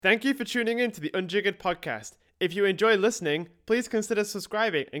Thank you for tuning in to the Unjiggered podcast. If you enjoy listening, please consider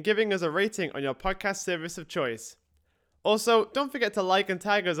subscribing and giving us a rating on your podcast service of choice. Also, don't forget to like and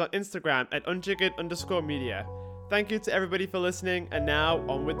tag us on Instagram at unjiggered_media. Thank you to everybody for listening, and now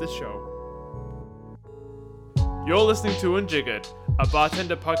on with the show. You're listening to Unjiggered, a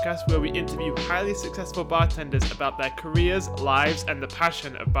bartender podcast where we interview highly successful bartenders about their careers, lives, and the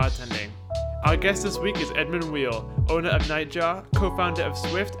passion of bartending. Our guest this week is Edmund Wheel, owner of Nightjar, co-founder of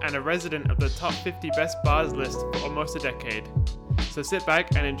Swift, and a resident of the top 50 best bars list for almost a decade. So sit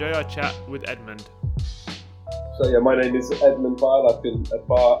back and enjoy our chat with Edmund. So my name is Edmund Wheel. I've been a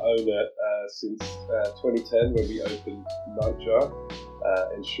bar owner since 2010 when we opened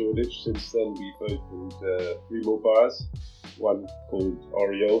Nightjar in Shoreditch. Since then we've opened 3 more bars, one called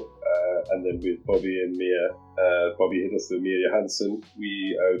Oriole, and then with Bobby and Mia, Bobby Hiddleston and Mia Johansson,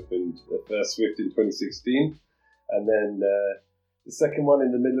 we opened the first Swift in 2016, and then the second one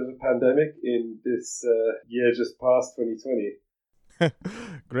in the middle of a pandemic in this year just past, 2020.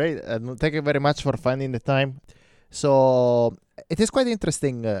 Great. Thank you very much for finding the time. So it is quite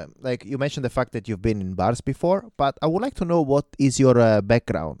interesting. Like you mentioned the fact that you've been in bars before, but I would like to know what is your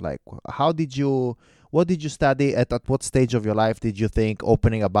background. Like, what did you study? At what stage of your life did you think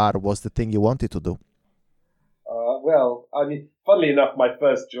opening a bar was the thing you wanted to do? Well, I mean, funnily enough, my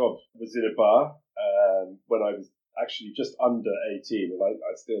first job was in a bar when I was actually just under 18, and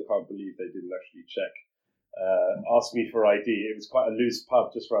I still can't believe they didn't actually check. Ask me for ID. It was quite a loose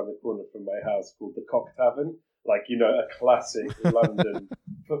pub just around the corner from my house called the Cock Tavern. Like, a classic London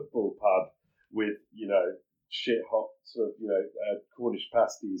football pub with, shit hot sort of, Cornish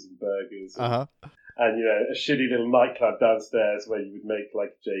pasties and burgers. And, a shitty little nightclub downstairs where you would make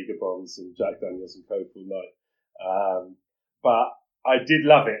like Jager bombs and Jack Daniels and Coke all night. But I did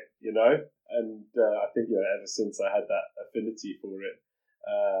love it, and I think, ever since I had that affinity for it.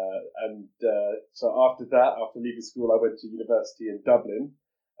 So after that, after leaving school, I went to university in Dublin,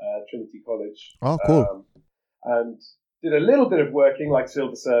 Trinity College. Oh, cool. And did a little bit of working, like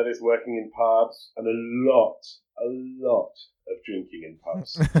silver service, working in pubs, and a lot of drinking in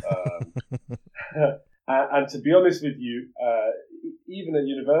pubs. And to be honest with you, even at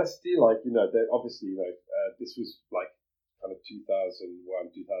university, obviously, this was like kind of 2001,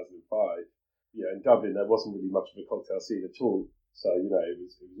 2005. In Dublin, there wasn't really much of a cocktail scene at all. So, it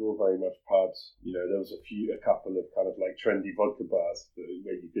was all very much pubs. There was a couple of kind of like trendy vodka bars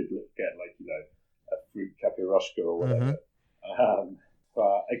where you could get like, a fruit capiroshka or whatever.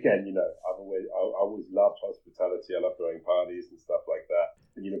 But again, I always loved hospitality. I loved throwing parties and stuff like that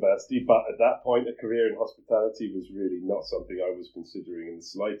at university. But at that point, a career in hospitality was really not something I was considering in the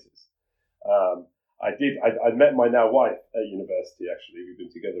slightest. I met my now wife at university, actually. We've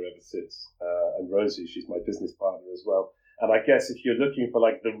been together ever since. And Rosie, she's my business partner as well. And I guess if you're looking for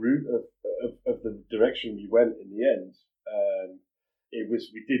like the route of the direction we went in the end,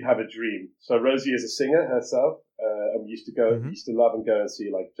 we did have a dream. So Rosie is a singer herself, and we used to love and go and see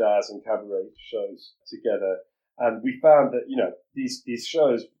like jazz and cabaret shows together. And we found that, these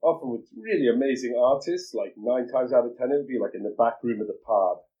shows often with really amazing artists, like 9 times out of 10, it would be like in the back room of the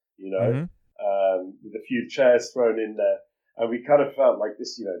pub, with a few chairs thrown in there. And we kind of felt like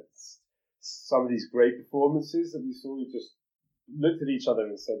this, some of these great performances that we saw, we just looked at each other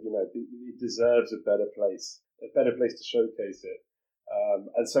and said, it deserves a better place to showcase it.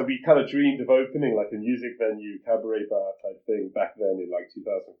 And so we kind of dreamed of opening like a music venue, cabaret bar type thing back then in like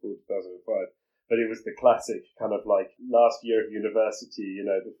 2004, 2005. But it was the classic kind of like last year of university,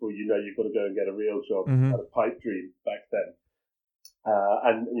 before you've got to go and get a real job, kind of pipe dream back then.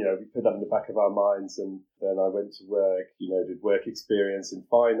 And we put that in the back of our minds, and then I went to work, did work experience in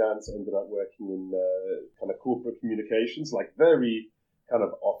finance, ended up working in kind of corporate communications, like very kind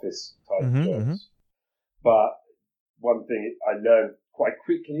of office type jobs. But one thing I learned quite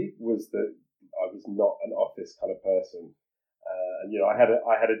quickly was that I was not an office kind of person. And I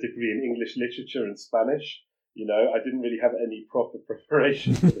had a degree in English literature and Spanish. I didn't really have any proper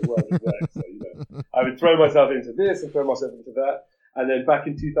preparation for the world of work. So, I would throw myself into this and throw myself into that. And then back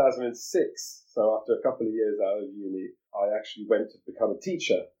in 2006, so after a couple of years out of uni, I actually went to become a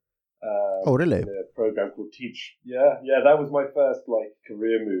teacher. Oh, really? In a program called Teach. Yeah, that was my first like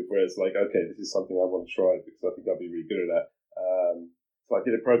career move, where it's like, okay, this is something I want to try because I think I'll be really good at that. So I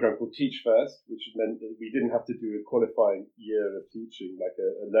did a program called Teach First, which meant that we didn't have to do a qualifying year of teaching, like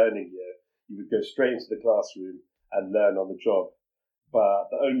a learning year. You would go straight into the classroom and learn on the job. But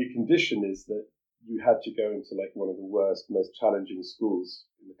the only condition is that you had to go into like one of the worst, most challenging schools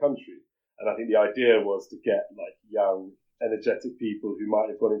in the country. And I think the idea was to get like young, energetic people who might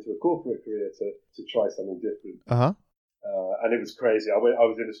have gone into a corporate career to try something different. And it was crazy. I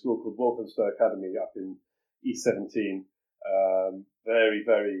was in a school called Walthamstow Academy up in East 17. Very,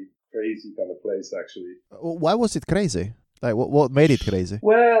 very crazy kind of place, actually. Why was it crazy? Like, what made it crazy?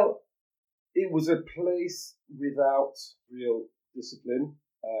 Well, it was a place without real discipline.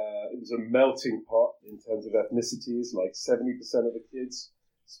 It was a melting pot in terms of ethnicities. Like 70% of the kids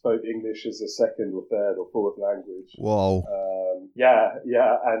spoke English as a second or third or fourth language. Whoa. Yeah,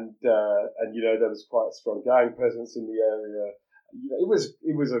 and there was quite a strong gang presence in the area. It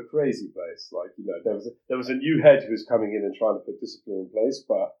was a crazy place. Like there was a new head who was coming in and trying to put discipline in place,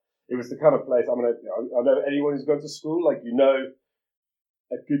 but it was the kind of place. I know anyone who's gone to school,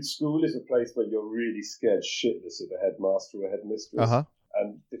 a good school is a place where you're really scared shitless of a headmaster or headmistress. Uh-huh.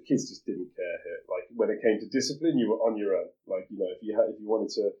 And the kids just didn't care here. Like when it came to discipline, you were on your own. Like if you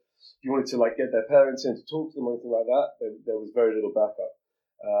wanted to like get their parents in to talk to them or anything like that, there was very little backup.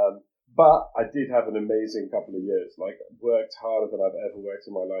 But I did have an amazing couple of years. Like worked harder than I've ever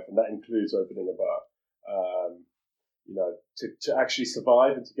worked in my life, and that includes opening a bar. To actually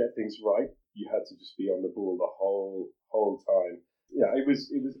survive and to get things right, you had to just be on the ball the whole time. Yeah, it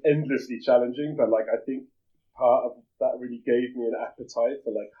was endlessly challenging, but like I think part of that really gave me an appetite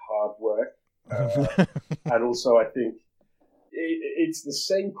for like hard work, and also I think it's the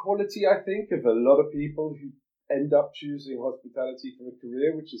same quality I think of a lot of people who end up choosing hospitality for a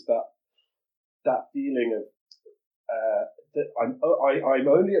career, which is that feeling of that I'm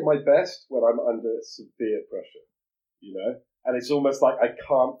only at my best when I'm under severe pressure, and it's almost like I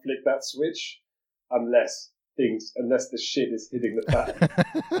can't flick that switch unless the shit is hitting the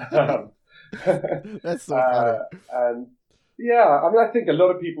fan. That's so funny. And yeah, I mean, I think a lot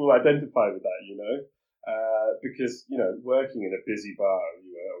of people identify with that, because, working in a busy bar,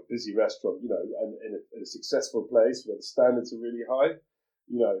 or a busy restaurant, and in a successful place where the standards are really high,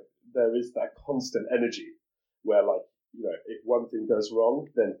 there is that constant energy where if one thing goes wrong,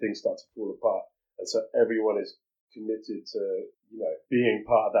 then things start to fall apart. And so everyone is committed to, being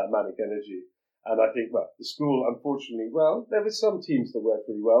part of that manic energy. And I think, the school, unfortunately, there were some teams that worked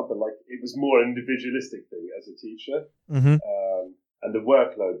really well, but it was more an individualistic thing as a teacher. Mm-hmm. And the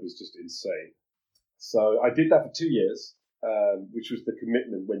workload was just insane. So I did that for 2 years, which was the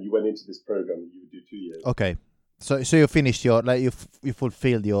commitment when you went into this program that you would do 2 years. Okay. So you finished you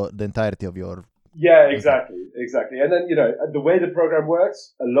fulfilled the entirety of your... Yeah, exactly. And then, the way the program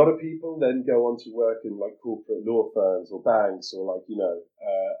works, a lot of people then go on to work in corporate law firms or banks or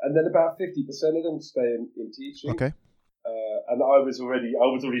and then about 50% of them stay in teaching. Okay. And I was already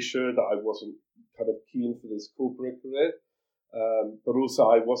sure that I wasn't kind of keen for this corporate career. But also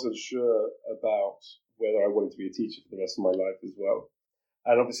I wasn't sure about whether I wanted to be a teacher for the rest of my life as well.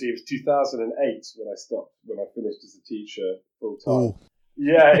 And obviously it was 2008 when I finished as a teacher full time. Ooh.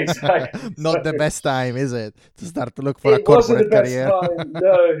 Yeah, exactly. Not the best time, is it? To start to look for a corporate career. It wasn't the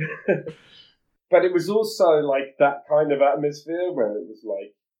best time, no. But it was also that kind of atmosphere where it was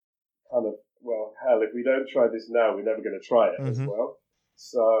kind of, hell, if we don't try this now, we're never going to try it as well.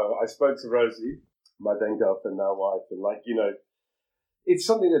 So I spoke to Rosie, my then girlfriend, now wife, and it's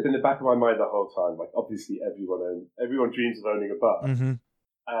something that's been in the back of my mind the whole time. Obviously everyone dreams of owning a bar. Mm-hmm.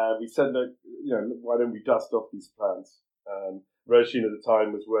 And we said, look, why don't we dust off these plans? Roisin at the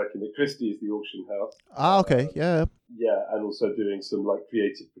time was working at Christie's, the auction house. Okay, yeah. Yeah, and also doing some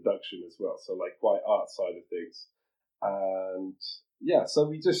creative production as well, so quite art side of things. And yeah,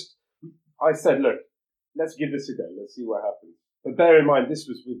 so I said, look, let's give this a go. Let's see what happens. But bear in mind, this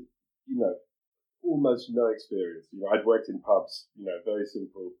was with, almost no experience. I'd worked in pubs, very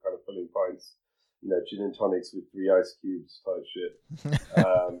simple, kind of filling pints, gin and tonics with 3 ice cubes type shit.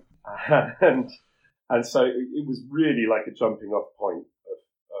 And so it was really a jumping off point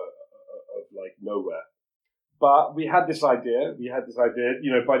of nowhere. But we had this idea.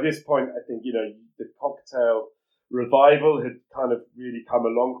 By this point, I think, the cocktail revival had kind of really come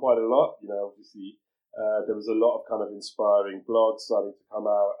along quite a lot. Obviously, there was a lot of kind of inspiring blogs starting to come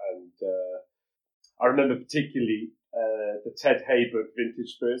out. And I remember particularly the Ted Hay book,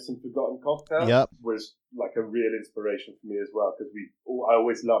 Vintage Spirits and Forgotten Cocktails, was a real inspiration for me as well, because I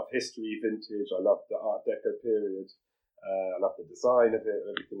always loved history, vintage. I loved the Art Deco period. I loved the design of it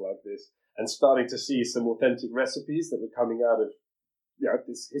and everything like this. And starting to see some authentic recipes that were coming out of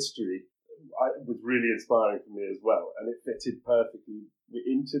this history was really inspiring for me as well. And it fitted perfectly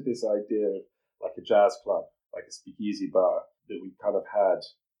into this idea of a jazz club, a speakeasy bar that we kind of had,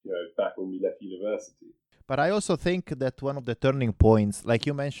 back when we left university. But I also think that one of the turning points, like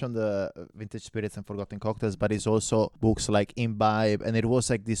you mentioned, Vintage Spirits and Forgotten Cocktails, but it's also books like Imbibe, and it was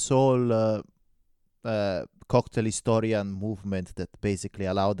this whole cocktail historian movement that basically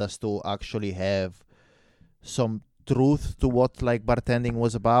allowed us to actually have some truth to what like bartending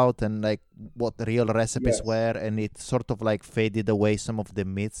was about and like what the real recipes Yes. were, and it sort of like faded away some of the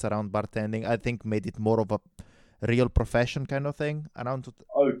myths around bartending. I think made it more of a real profession kind of thing around.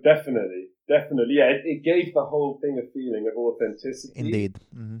 Oh, definitely. Yeah, it gave the whole thing a feeling of authenticity. Indeed.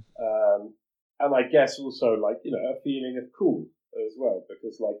 And I guess also like, a feeling of cool as well,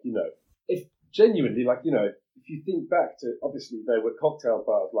 because like, if genuinely, like, if you think back to, obviously there were cocktail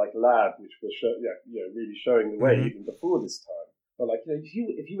bars like Lab, which were really showing the way even before this time. But like, if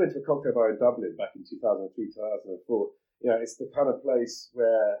you went to a cocktail bar in Dublin back in 2003, 2004, it's the kind of place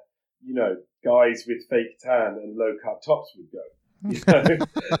where, guys with fake tan and low cut tops would go.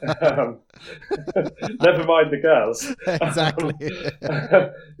 Never mind the girls. Exactly.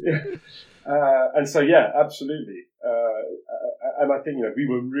 And so, yeah, absolutely. And I think, we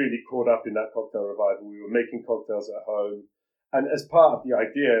were really caught up in that cocktail revival. We were making cocktails at home. And as part of the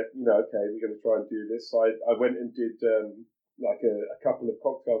idea, okay, we're going to try and do this. So I went and did like a couple of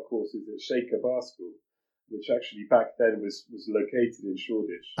cocktail courses at Shaker Bar School, which actually back then was located in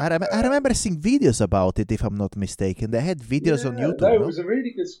Shoreditch. I remember seeing videos about it, if I'm not mistaken. They had videos on YouTube. No, it was a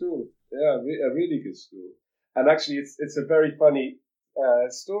really good school. Yeah, a really good school. And actually, it's a very funny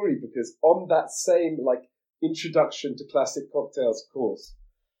story, because on that same like introduction to classic cocktails course,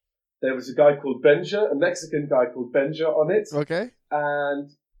 there was a guy called Benja, a Mexican guy called Benja on it. Okay.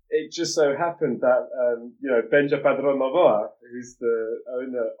 And it just so happened that Benja Padron Novoa, who's the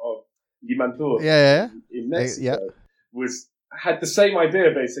owner of Limantur in Mexico, had the same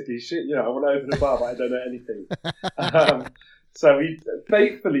idea basically. I want to open a bar, but I don't know anything. So we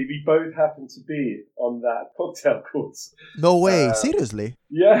both happened to be on that cocktail course. No way, seriously?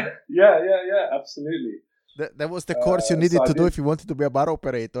 Yeah, absolutely. That was the course you needed to do if you wanted to be a bar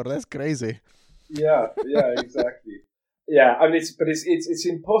operator. That's crazy. Yeah, exactly. Yeah, I mean, it's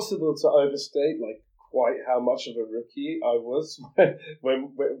impossible to overstate like quite how much of a rookie I was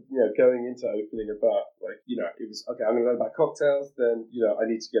when going into opening a bar. Like, it was, okay, I'm going to learn about cocktails, then, I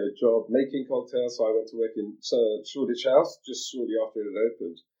need to get a job making cocktails, so I went to work in Shoreditch House just shortly after it had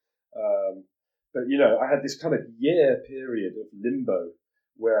opened. But, I had this kind of year period of limbo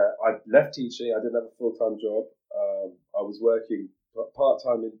where I left teaching, I didn't have a full-time job, I was working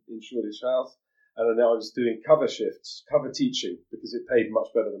part-time in Shoreditch House, and then I was doing cover shifts, cover teaching, because it paid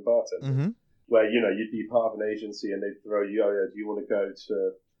much better than bartending. Where, you'd be part of an agency and they'd throw you, do you want to go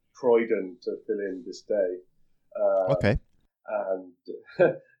to Croydon to fill in this day? Okay. And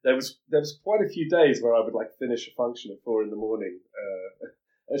there was quite a few days where I would like finish a function at 4 a.m.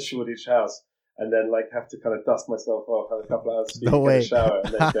 At Shoreditch House, and then like have to kind of dust myself off, have a couple hours sleep, get a shower,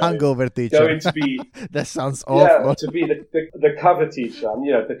 and then hangover teacher. Going to be that sounds awful. Yeah, to be the cover teacher. And,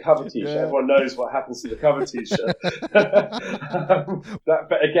 the cover teacher. Yeah. Everyone knows what happens to the cover teacher.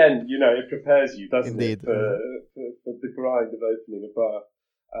 But again, it prepares you, doesn't Indeed. it, for the grind of opening a bar.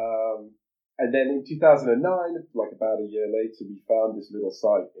 And then in 2009, like about a year later, we found this little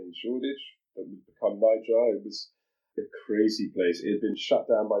site in Shoreditch that would become Nightjar. It was a crazy place. It had been shut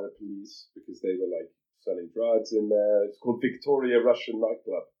down by the police because they were like selling drugs in there. It's called Victoria Russian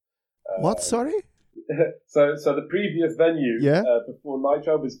Nightclub. What? Sorry? So the previous venue before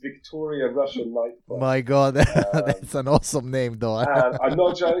Nightjar was Victoria Russian Nightclub. My God, that's an awesome name, though. And I'm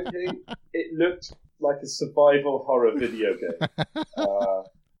not joking. It looked like a survival horror video game.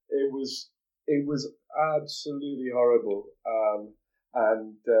 It was absolutely horrible.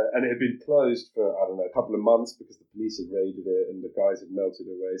 And it had been closed for, I don't know, a couple of months because the police had raided it and the guys had melted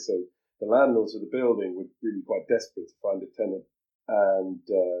away. So the landlords of the building were really quite desperate to find a tenant. And,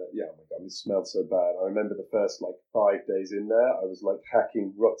 oh my God, it smelled so bad. I remember the first, 5 days in there, I was,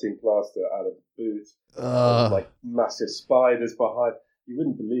 hacking rotting plaster out of the boots. There was, massive spiders behind. You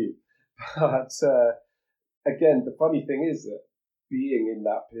wouldn't believe. But, again, the funny thing is that being in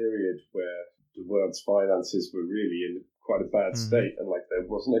that period where the world's finances were really in quite a bad state, and there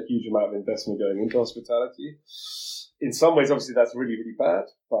wasn't a huge amount of investment going into hospitality. In some ways, obviously, that's really, really bad.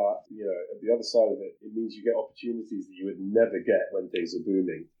 But at the other side of it, it means you get opportunities that you would never get when things are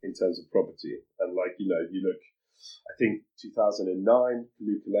booming in terms of property. And you look, I think 2009,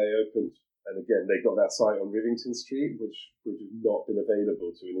 Luculay opened, and again, they got that site on Rivington Street, which would have not been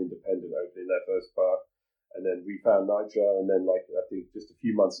available to an independent opening their first bar. And then we found Nightjar, and then I think just a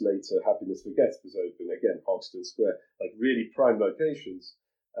few months later, Happiness Forgets was open again, Hoxton Square, really prime locations.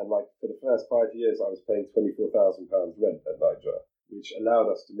 And for the first 5 years, I was paying £24,000 rent at Nightjar, which allowed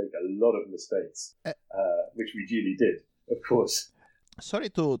us to make a lot of mistakes, which we duly did, of course. Sorry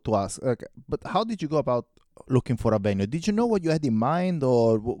to ask, but how did you go about looking for a venue? Did you know what you had in mind,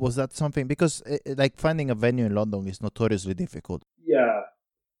 or was that something? Because finding a venue in London is notoriously difficult. Yeah.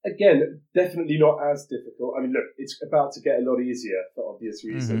 Again, definitely not as difficult. I mean, look, it's about to get a lot easier for obvious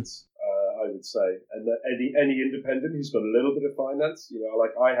reasons. I would say, and any independent who's got a little bit of finance,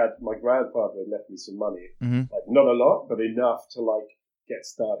 like I had, my grandfather had left me some money, like not a lot, but enough to like get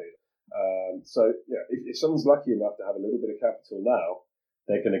started. So if someone's lucky enough to have a little bit of capital now,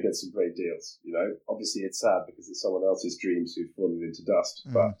 they're going to get some great deals. Obviously it's sad because it's someone else's dreams who've fallen into dust,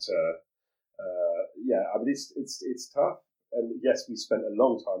 but I mean it's tough. And yes, we spent a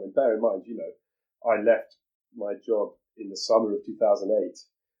long time. And bear in mind, I left my job in the summer of 2008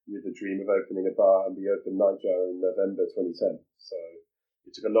 with the dream of opening a bar, and we opened Nightjar in November 2010. So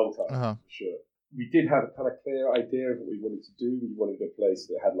it took a long time, for sure. We did have a kind of clear idea of what we wanted to do. We wanted a place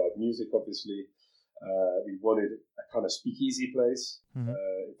that had live music, obviously. We wanted a kind of speakeasy place.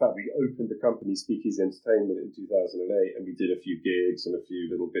 In fact, we opened the company Speakeasy Entertainment in 2008, and we did a few gigs and a few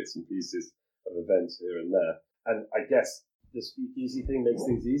little bits and pieces of events here and there. And I guess the speakeasy thing makes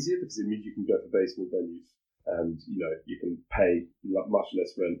things easier because it means you can go for basement venues and, you can pay much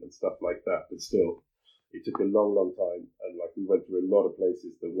less rent and stuff like that. But still, it took a long, long time. And like we went through a lot of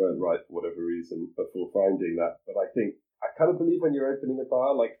places that weren't right for whatever reason before finding that. But I think, I kind of believe when you're opening a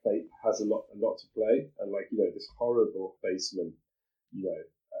bar, like fate has a lot to play. And like, this horrible basement,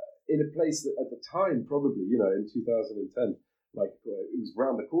 in a place that at the time, probably, in 2010, like it was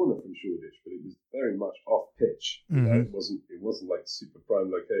round the corner from Shoreditch, but it was very much off pitch. It wasn't like a super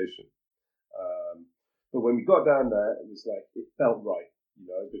prime location. But when we got down there, it was like it felt right,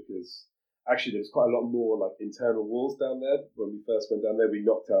 because actually there was quite a lot more like internal walls down there. When we first went down there, we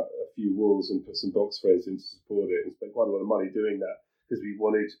knocked out a few walls and put some box frames in to support it, and spent quite a lot of money doing that because we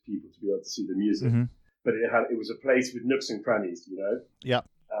wanted people to be able to see the music. But it was a place with nooks and crannies, Yeah.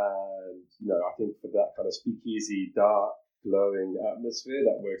 And I think for that kind of speakeasy, dark, glowing atmosphere,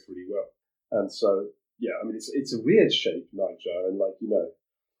 that works really well. And so, I mean, it's a weird shape, Nightjar, and like,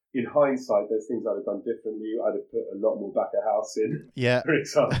 in hindsight, there's things I'd have done differently. I'd have put a lot more back of house in, for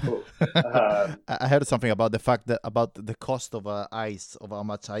example. I heard something about the fact that about the cost of ice, of how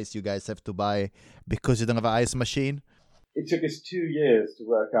much ice you guys have to buy because you don't have an ice machine. It took us 2 years to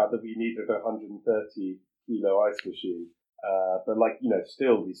work out that we needed a 130 kilo ice machine. But like,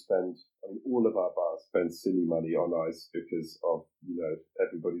 still we spend, all of our bars spend silly money on ice because of,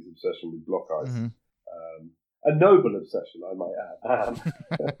 everybody's obsession with block ice. A noble obsession, I might add.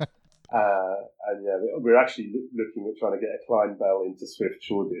 And we're actually looking at trying to get a Klein Bell into Swift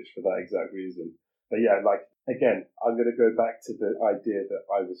Shoreditch for that exact reason. But like, again, I'm going to go back to the idea that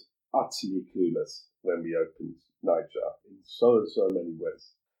I was utterly clueless when we opened Nightjar in so many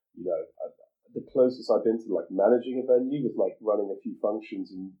ways. The closest I've been to like managing a venue was like running a few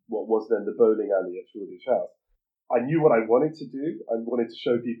functions in what was then the bowling alley at Shoreditch House. I knew what I wanted to do. I wanted to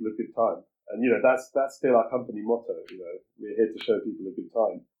show people a good time. And, that's still our company motto. We're here to show people a good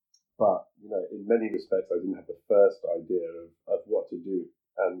time. But, in many respects, I didn't have the first idea of what to do.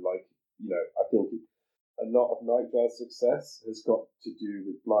 And like, I think a lot of Nightjar's success has got to do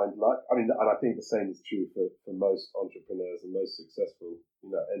with blind luck. I mean, and I think the same is true for most entrepreneurs and most successful,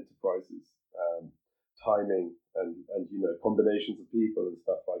 enterprises. Timing and combinations of people and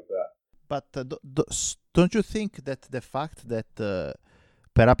stuff like that. But don't you think that the fact that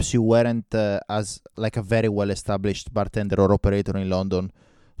perhaps you weren't as like a very well-established bartender or operator in London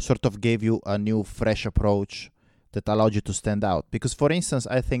sort of gave you a new, fresh approach that allowed you to stand out? Because, for instance,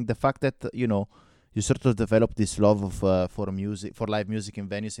 I think the fact that, you sort of developed this love of for music, for live music in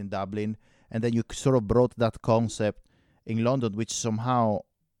venues in Dublin, and then you sort of brought that concept in London, which somehow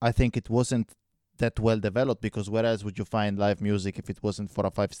I think it wasn't that well developed, because where else would you find live music if it wasn't for a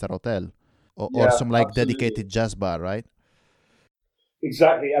 5-star hotel or some like absolutely dedicated jazz bar, right?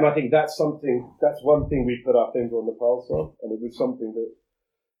 Exactly, and I think that's one thing we put our finger on the pulse of, and it was something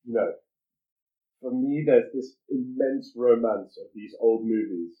that, for me, there's this immense romance of these old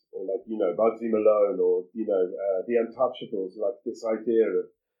movies, or like, Bugsy Malone, or, The Untouchables, like this idea of,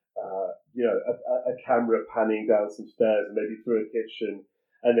 a camera panning down some stairs and maybe through a kitchen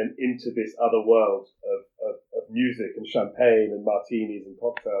and then into this other world of music and champagne and martinis and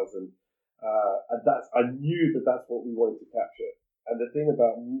cocktails. And I knew that that's what we wanted to capture. And the thing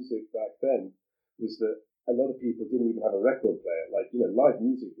about music back then was that a lot of people didn't even have a record player. Like, live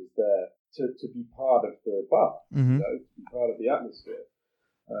music was there to be part of the bar, to be part of the atmosphere.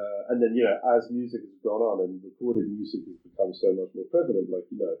 And then, as music has gone on and recorded music has become so much more prevalent, like,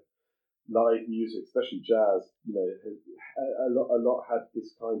 live music, especially jazz, a lot had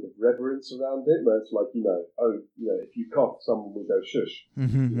this kind of reverence around it, where it's like, if you cough, someone will go shush.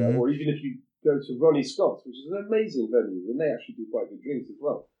 Or even if you go to Ronnie Scott's, which is an amazing venue, and they actually do quite good drinks as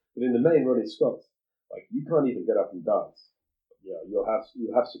well. But in the main Ronnie Scott's, like, you can't even get up and dance. you'll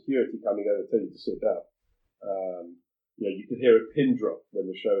have security coming over to you to sit down. You could hear a pin drop when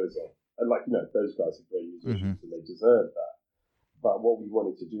the show is on, and those guys are great musicians and they deserve that. But what we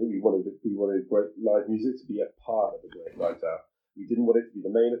wanted to do, we wanted great live music to be a part of the Great Night Out. We didn't want it to be the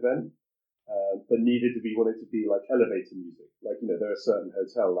main event, but neither did we want it to be like elevator music. There are certain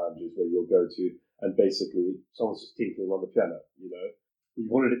hotel lounges where you'll go to and basically someone's just tinkling on the piano. We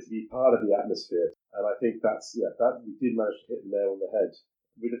wanted it to be part of the atmosphere, and I think that we did manage to hit the nail on the head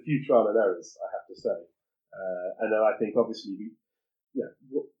with a few trial and errors, I have to say. And then I think obviously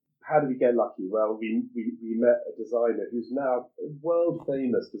how did we get lucky? Well, we met a designer who's now a world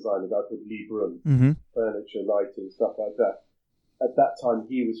famous designer, a guy called Lee Brum, furniture, lighting, stuff like that. At that time,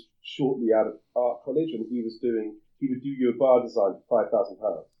 he was shortly out of art college, and he would do you a bar design for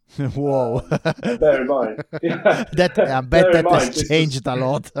 £5,000. Whoa! Bear in mind, that I bet that has changed a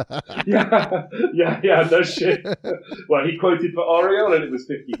lot. yeah, no shit. Well, he quoted for Oriole, and it was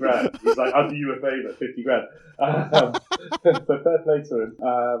 50 grand. He's like, "I'll do you a favour, 50 grand." So fair play to him.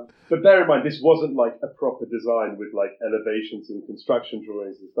 But bear in mind, this wasn't like a proper design with like elevations and construction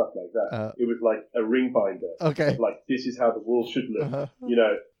drawings and stuff like that. It was like a ring binder. Okay. Like this is how the wall should look,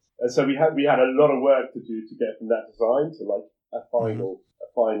 And so we had a lot of work to do to get from that design to like a final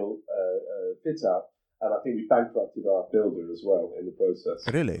fit out, and I think we bankrupted our builder as well in the process.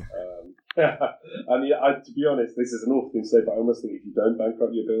 Really? To be honest, this is an awful thing to say, but I almost think if you don't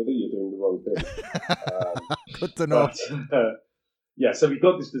bankrupt your builder, you're doing the wrong thing. Good to know. So we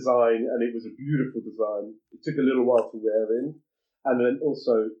got this design, and it was a beautiful design. It took a little while to wear in, and then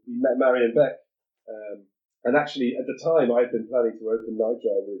also we met Marion Beck, and actually at the time I had been planning to open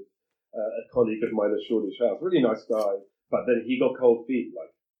Nightjar with a colleague of mine at Shoreditch House, really nice guy. But then he got cold feet,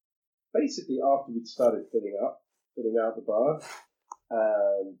 basically after we'd started fitting out the bar,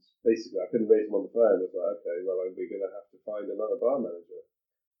 and basically I couldn't raise him on the phone. I was like, okay, well, we're going to have to find another bar manager.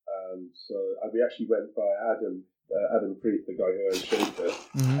 So we actually went by Adam Priest, the guy who owned Shaker,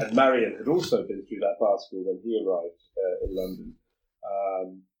 and Marion had also been through that bar school when he arrived in London.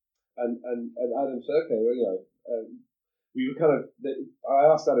 And Adam said, okay, well, we were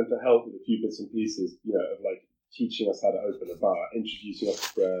I asked Adam to help with a few bits and pieces, of teaching us how to open a bar, introducing us to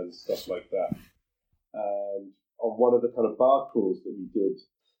brands, stuff like that. And on one of the kind of bar crawls that we did,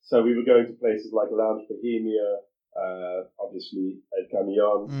 so we were going to places like Lounge Bohemia, obviously El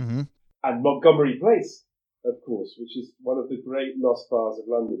Camion, and Montgomery Place, of course, which is one of the great lost bars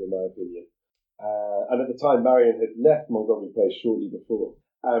of London, in my opinion. And at the time, Marion had left Montgomery Place shortly before,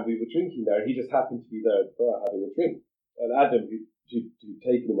 and we were drinking there, and he just happened to be there at the bar having a drink. And Adam, who'd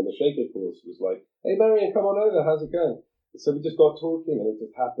taken him on the Shaker course, was like, "Hey, Marion, come on over. How's it going?" So we just got talking, and it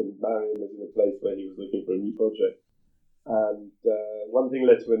just happened. Marion was in a place where he was looking for a new project. And one thing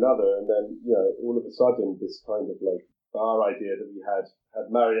led to another, and then, all of a sudden, this kind of bar idea that we had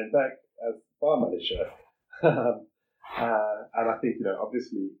Marion Beck as bar manager. And I think,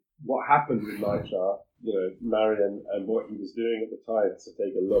 obviously, what happened with Nightjar, Marion and what he was doing at the time has to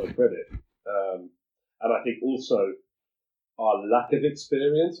take a lot of credit. And I think also, our lack of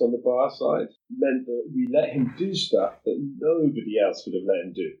experience on the bar side meant that we let him do stuff that nobody else would have let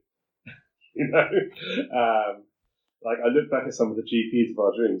him do. I look back at some of the GPs of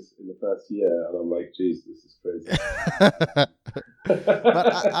our drinks in the first year, and I'm like, geez, this is crazy.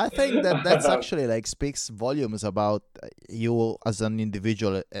 But I think that's actually speaks volumes about you as an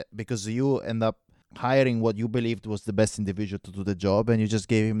individual, because you end up hiring what you believed was the best individual to do the job, and you just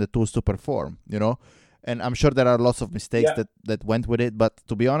gave him the tools to perform, And I'm sure there are lots of mistakes that went with it. But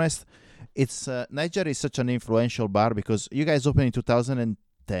to be honest, it's Niger is such an influential bar because you guys opened in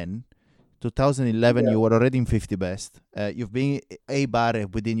 2010. 2011, you were already in 50 Best. You've been a bar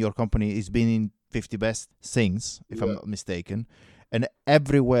within your company has been in 50 Best since, if I'm not mistaken. And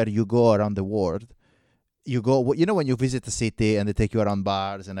everywhere you go around the world, you go, when you visit a city and they take you around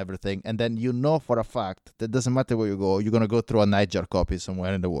bars and everything, and then for a fact that doesn't matter where you go, you're going to go through a Niger copy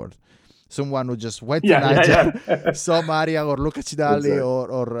somewhere in the world. Someone who just went to Niger, saw Maria or Luca Cidalli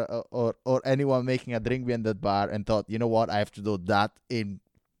or anyone making a drink behind that bar and thought, you know what, I have to do that in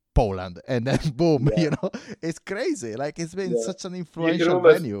Poland. And then boom, it's crazy. It's been such an influential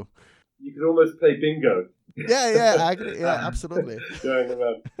venue. You could almost play bingo. I agree. Yeah, absolutely. Going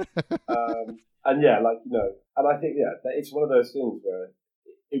around. And I think, it's one of those things where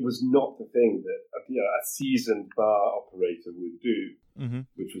it was not the thing that a seasoned bar operator would do,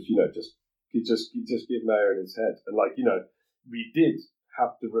 which was, just give Mayor in his head. And we did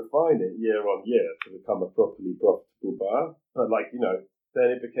have to refine it year on year to become a properly profitable bar. But then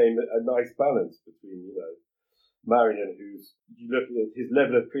it became a nice balance between, Marion, you look at his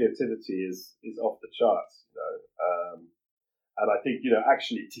level of creativity is off the charts, And I think,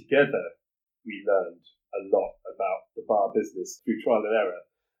 actually together we learned a lot about the bar business through trial and error.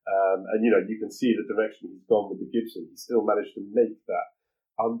 And, you can see the direction he's gone with the Gibson. He still managed to make that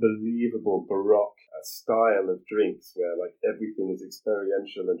unbelievable Baroque style of drinks where like everything is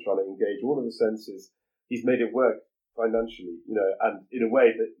experiential and trying to engage all of the senses. He's made it work financially, and in a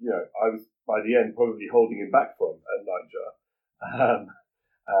way that, I was by the end probably holding him back from at Nightjar.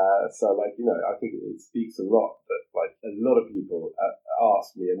 So I think it speaks a lot that like a lot of people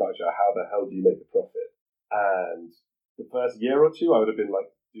ask me at Nightjar, how the hell do you make a profit? And the first year or two, I would have been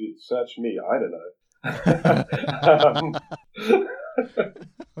like, dude, search me. I don't know.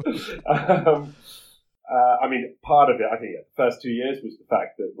 Part of it, I think, the first 2 years was the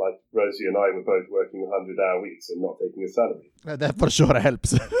fact that like Rosie and I were both working 100-hour weeks and not taking a salary. That for sure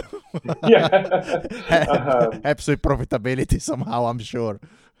helps. Yeah, helps with profitability somehow, I'm sure.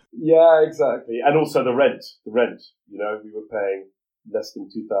 Yeah, exactly, and also the rent. We were paying less than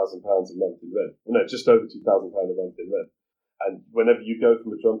 £2,000 a month in rent. Well, no, just over £2,000 a month in rent. And whenever you go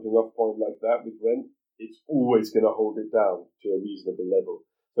from a jumping off point like that with rent, it's always going to hold it down to a reasonable level.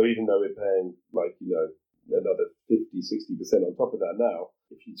 So even though we're paying another 50-60% on top of that now,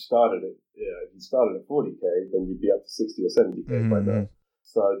 if you started at 40k, then you'd be up to 60 or 70k by now.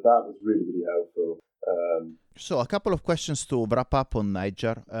 So that was really, really helpful. So a couple of questions to wrap up on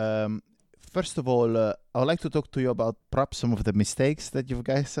Nightjar. First of all, I would like to talk to you about perhaps some of the mistakes that you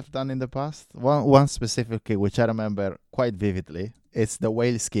guys have done in the past. One specifically, which I remember quite vividly, it's the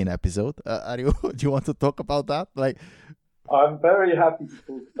whale skin episode. Do you want to talk about that? I'm very happy to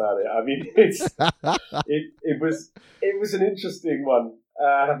talk about it. I mean, it was an interesting one,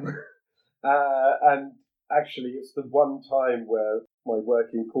 and actually, it's the one time where my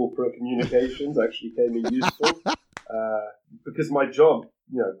work in corporate communications actually came in useful, because my job,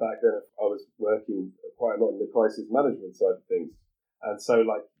 back then I was working quite a lot in the crisis management side of things, and so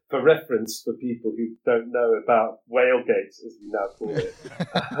like for reference for people who don't know about Whalegates, as we now call it.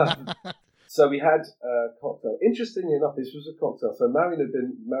 So we had a cocktail. Interestingly enough, this was a cocktail. So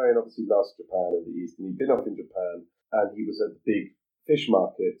Marion obviously lost Japan in the East, and he'd been off in Japan, and he was at the big fish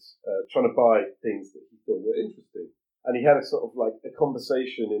market trying to buy things that he thought were interesting. And he had a sort of like a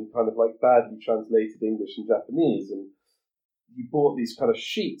conversation in kind of like badly translated English and Japanese, and he bought these kind of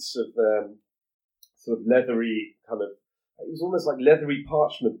sheets of sort of leathery it was almost like leathery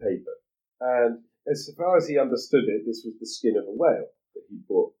parchment paper. And as far as he understood it, this was the skin of a whale that he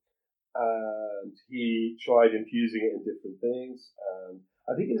bought. And he tried infusing it in different things. And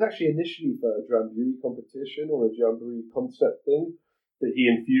I think it was actually initially for a Drambuie competition or a Drambuie concept thing that he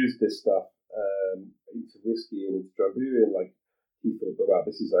infused this stuff into whiskey and into Drambuie. And like he thought, wow,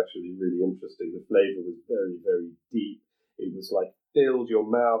 this is actually really interesting. The flavour was very, very deep. It was like filled your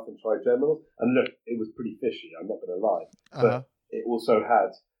mouth and trigeminal. And look, it was pretty fishy, I'm not going to lie. But it also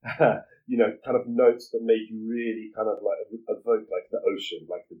had, kind of notes that made you really kind of like evoke like the ocean,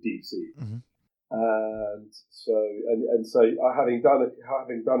 like the deep sea. Mm-hmm. And so having done it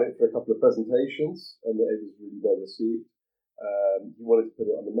for a couple of presentations, and it was really well received, he wanted to put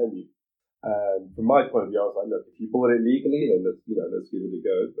it on the menu. And from my point of view, I was like, look, if you bought it legally, then let's give it a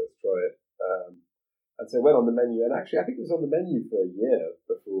go, let's try it. And so it went on the menu, and actually I think it was on the menu for a year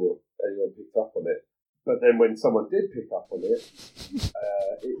before anyone picked up on it. But then when someone did pick up on it,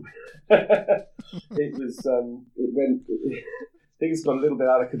 things got a little bit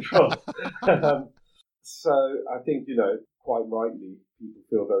out of control. So I think, quite rightly, people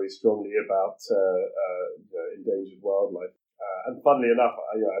feel very strongly about endangered wildlife. And funnily enough,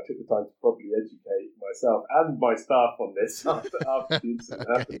 I took the time to properly educate myself and my staff on this after the incident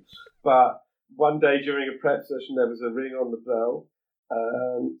happened. But one day during a prep session, there was a ring on the bell,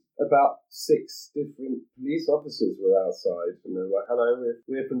 and about 6 different police officers were outside, and they were like, "Hello,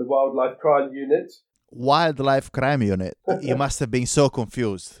 we're from the Wildlife Crime Unit." Wildlife Crime Unit. You must have been so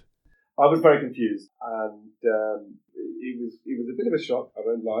confused. I was very confused, and it was a bit of a shock, I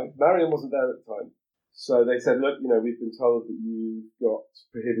won't lie. Marion wasn't there at the time. So they said, look, we've been told that you've got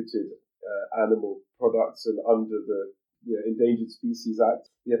prohibited animal products, and under the Endangered Species Act,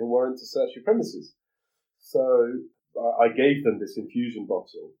 we have a warrant to search your premises. So I gave them this infusion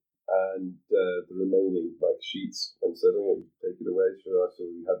bottle and the remaining sheets, and said, take it away. So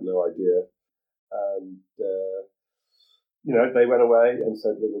we had no idea. And, they went away and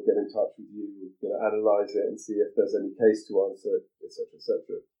said, look, we'll get in touch with you, we're going to analyse it and see if there's any case to answer, etc.,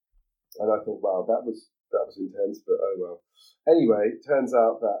 etc. And I thought, wow, that was intense, but oh well. Anyway, it turns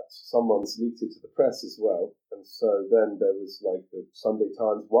out that someone's leaked it to the press as well. And so then there was like the Sunday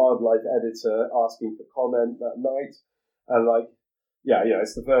Times wildlife editor asking for comment that night. And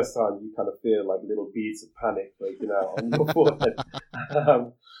it's the first time you kind of feel like little beads of panic breaking out on your forehead.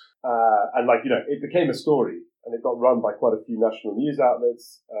 And it became a story, and it got run by quite a few national news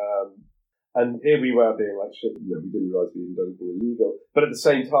outlets. And here we were being like, shit, we didn't realize we didn't do anything illegal. But at the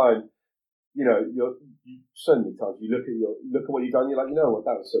same time, you so many times you look at what you've done, you're like, you know what,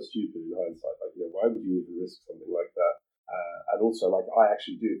 that was so stupid in hindsight. Like, why would you even risk something like that? And also, like, I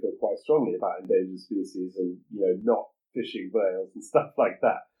actually do feel quite strongly about endangered species and, not fishing whales and stuff like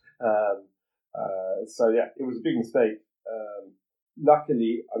that. It was a big mistake.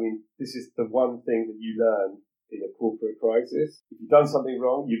 Luckily, I mean, this is the one thing that you learn in a corporate crisis. If you've done something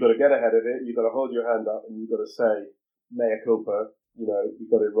wrong, you've got to get ahead of it. You've got to hold your hand up and you've got to say, mea culpa, we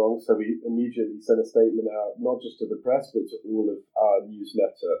got it wrong. So we immediately sent a statement out, not just to the press, but to all of our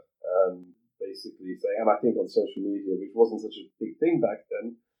newsletter, basically saying, and I think on social media, which wasn't such a big thing back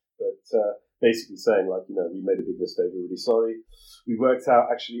then, but basically saying, like, we made a big mistake, we're really sorry. We worked out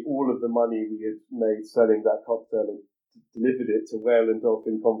actually all of the money we had made selling that cocktail and delivered it to whale and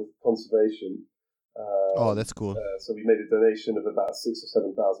dolphin conservation. Oh, that's cool. So we made a donation of about £6,000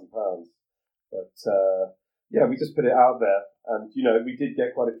 or £7,000. But we just put it out there, and we did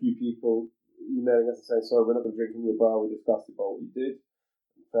get quite a few people emailing us and saying, "Sorry, we're not going to drink in your bar. We disgusted by what you did."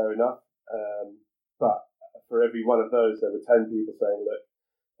 Fair enough. But for every one of those, there were 10 people saying, "Look,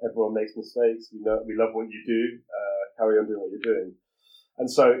 everyone makes mistakes. We love what you do. Carry on doing what you're doing."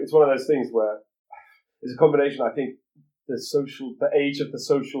 And so it's one of those things where it's a combination. I think the age of the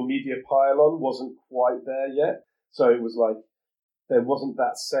social media pile-on wasn't quite there yet. So it was like, there wasn't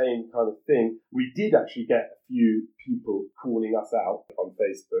that same kind of thing. We did actually get a few people calling us out on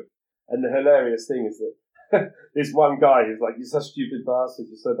Facebook. And the hilarious thing is that this one guy is like, "You're such stupid bastards,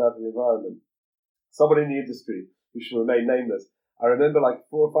 you're so bad for the environment." Someone in the industry, who should remain nameless, I remember like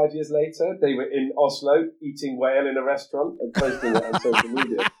 4 or 5 years later, they were in Oslo eating whale in a restaurant and posting it on social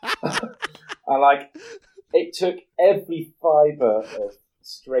media. And it took every fibre of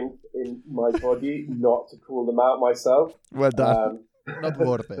strength in my body not to call them out myself. Well done. Not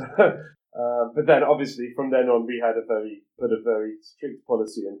worth it. But then, obviously, from then on, we had put a very strict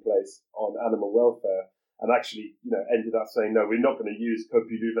policy in place on animal welfare, and actually, ended up saying, no, we're not going to use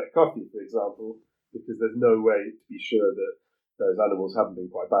Kopi Luwak coffee, for example, because there's no way to be sure that those animals haven't been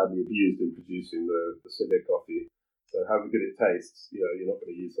quite badly abused in producing the civet coffee. So, however good it tastes, you're not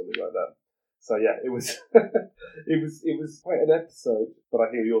going to use something like that. So it was it was quite an episode, but I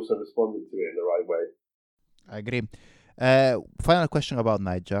think we also responded to it in the right way. I agree. Final question about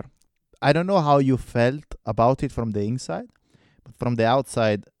Niger. I don't know how you felt about it from the inside, but from the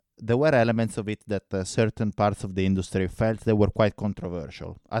outside, there were elements of it that certain parts of the industry felt they were quite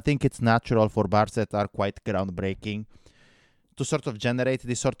controversial. I think it's natural for bars that are quite groundbreaking to sort of generate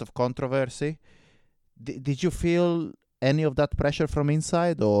this sort of controversy. Did you feel any of that pressure from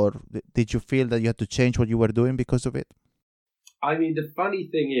inside, or did you feel that you had to change what you were doing because of it? I mean, the funny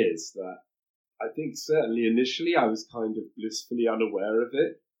thing is that I think certainly initially I was kind of blissfully unaware of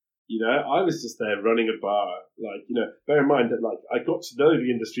it. I was just there running a bar. Bear in mind that I got to know the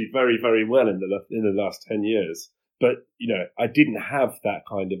industry very, very well in the last 10 years. But, I didn't have that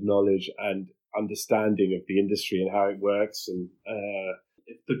kind of knowledge and understanding of the industry and how it works and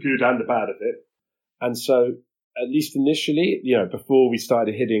the good and the bad of it. And so, at least initially, before we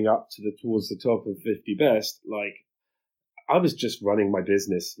started hitting up towards the top of 50 Best, I was just running my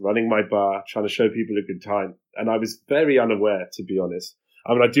business, running my bar, trying to show people a good time. And I was very unaware, to be honest.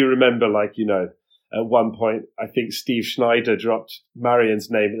 I mean, I do remember, at one point, I think Steve Schneider dropped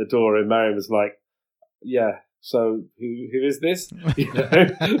Marion's name at the door, and Marion was like, "Yeah, so who is this?" I think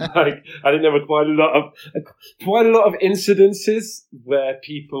there were quite a lot of incidences where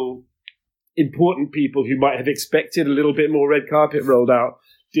important people who might have expected a little bit more red carpet rolled out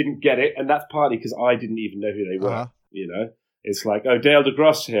didn't get it, and that's partly because I didn't even know who they were. Uh-huh. It's like, "Oh, Dale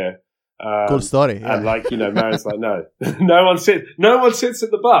DeGrosse here." Cool story. Yeah. And Marion's like, "No, no one sits at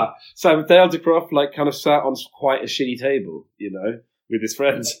the bar." So Dale DeGrosse kind of sat on quite a shitty table, with his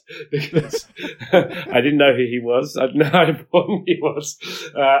friends, because I didn't know who he was. I didn't know how important he was,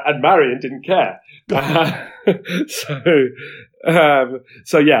 and Marion didn't care. I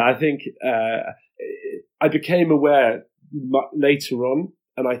think I became aware later on,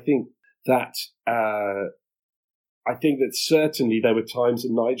 and I think that certainly there were times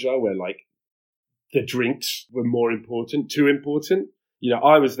in Niger where the drinks were too important.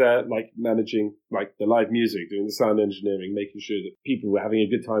 I was there managing the live music, doing the sound engineering, making sure that people were having a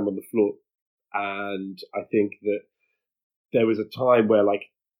good time on the floor. And I think that there was a time where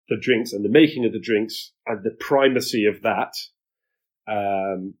the drinks and the making of the drinks and the primacy of that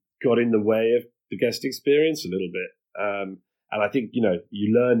got in the way of the guest experience a little bit. And I think,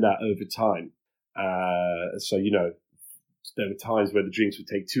 you learn that over time. So, there were times where the drinks would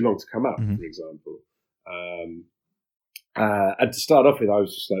take too long to come up, for example. And to start off with, I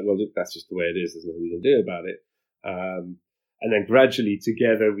was just like, well, look, that's just the way it is. There's nothing we can do about it. And then gradually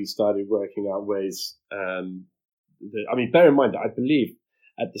together, we started working out ways. Bear in mind that I believe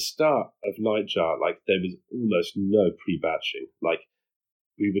at the start of Nightjar, like there was almost no pre-batching. Like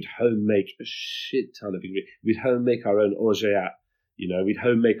we would home make a shit ton of ingredients. We'd home make our own orgeat. We'd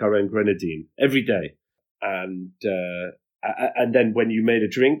home make our own grenadine every day. And then when you made a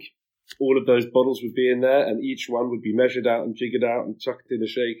drink, all of those bottles would be in there, and each one would be measured out and jiggered out and chucked in a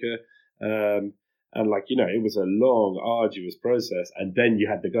shaker. It was a long, arduous process. And then you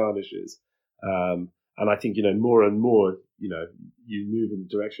had the garnishes. And I think, more and more, you move in the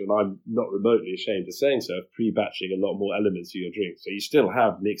direction, and I'm not remotely ashamed of saying so, of pre-batching a lot more elements of your drink. So you still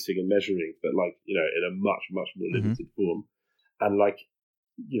have mixing and measuring, but in a much, much more limited form. And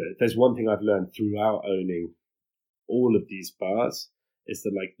there's one thing I've learned throughout owning all of these bars is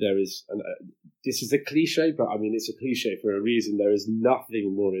that there is, and this is a cliche, but I mean, it's a cliche for a reason. There is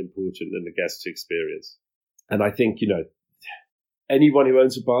nothing more important than the guest's experience. And I think, anyone who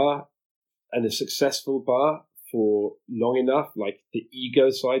owns a bar and a successful bar for long enough, the ego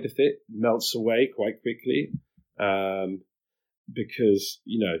side of it melts away quite quickly. Because,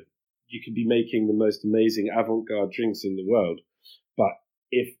 you can be making the most amazing avant-garde drinks in the world, but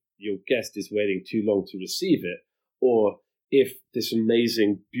if your guest is waiting too long to receive it, or if this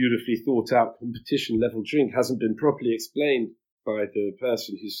amazing, beautifully thought out competition level drink hasn't been properly explained by the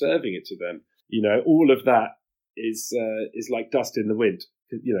person who's serving it to them, all of that is like dust in the wind.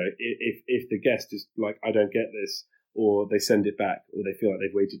 If the guest is like, I don't get this, or they send it back, or they feel like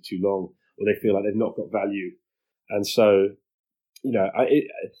they've waited too long, or they feel like they've not got value. And so,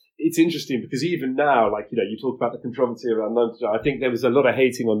 it's interesting because even now, you talk about the controversy around Nightjar. I think there was a lot of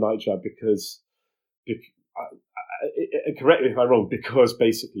hating on Nightjar because correct me if I'm wrong, because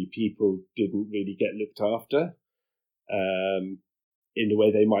basically people didn't really get looked after in the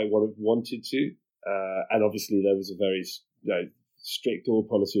way they might have wanted to. And obviously there was a very strict door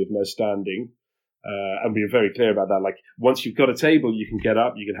policy of no standing. And we were very clear about that. Once you've got a table, you can get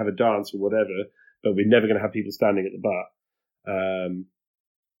up, you can have a dance or whatever, but we're never going to have people standing at the bar.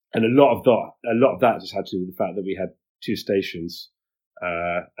 And a lot of that just had to do with the fact that we had 2 stations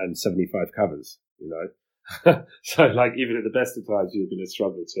and 75 covers, So even at the best of times, you're going to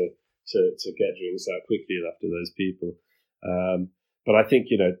struggle to get drinks out quickly enough to those people. But I think,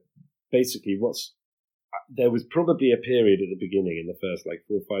 basically there was probably a period at the beginning in the first 4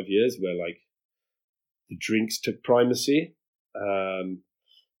 or 5 years where the drinks took primacy.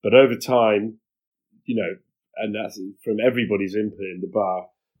 But over time, and that's from everybody's input in the bar,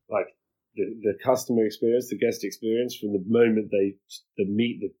 the customer experience, the guest experience, from the moment they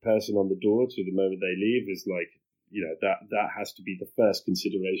meet the person on the door to the moment they leave is that has to be the first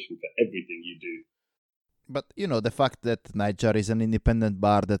consideration for everything you do. But, the fact that Nightjar is an independent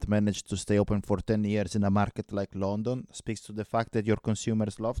bar that managed to stay open for 10 years in a market like London speaks to the fact that your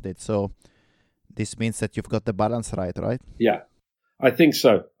consumers loved it. So this means that you've got the balance right? Yeah, I think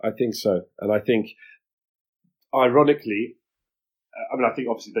so. And I think, ironically, I think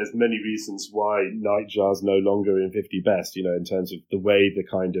obviously there's many reasons why Nightjar's no longer in 50 Best, in terms of the way the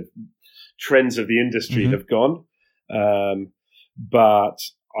kind of trends of the industry have gone. But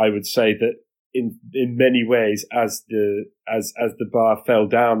I would say that in many ways, as the bar fell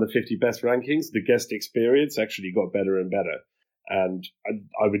down the 50 Best rankings, the guest experience actually got better and better. And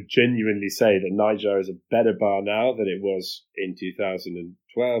I would genuinely say that Nightjar is a better bar now than it was in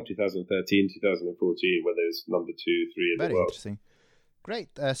 2012, 2013, 2014, when it was number 2, 3 in the world. Very interesting. Great.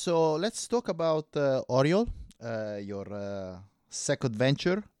 So let's talk about Oriole, your second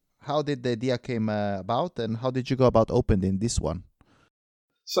venture. How did the idea came about, and how did you go about opening this one?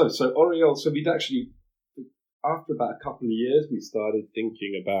 So Oriole, we'd actually, after about a couple of years, we started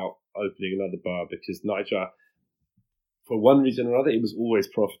thinking about opening another bar because Nightjar, for one reason or other, it was always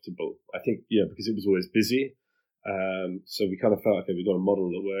profitable. I think, because it was always busy. So we kind of felt, okay, we've got a model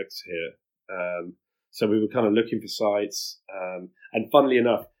that works here. So we were kind of looking for sites. And funnily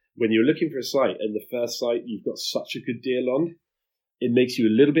enough, when you're looking for a site and the first site you've got such a good deal on, it makes you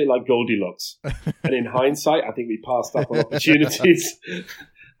a little bit like Goldilocks. And in hindsight, I think we passed up on opportunities,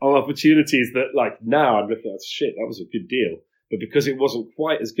 that now I'm looking at, shit, that was a good deal. But because it wasn't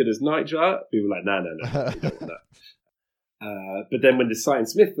quite as good as Nightjar, we were like, no, we don't want that. But then when the site in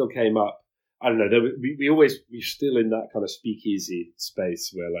Smithville came up, I don't know, we're still in that kind of speakeasy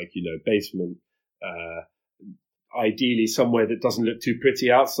space where basement, ideally somewhere that doesn't look too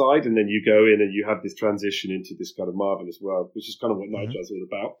pretty outside, and then you go in and you have this transition into this kind of marvelous world, which is kind of what Nightjar is all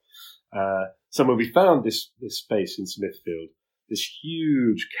about. So when we found this space in Smithfield, this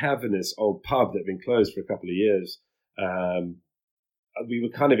huge cavernous old pub that had been closed for a couple of years, we were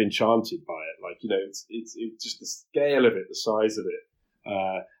kind of enchanted by it. Like, you know, it's just the scale of it, the size of it.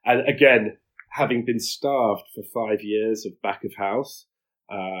 And again, having been starved for 5 years of back of house,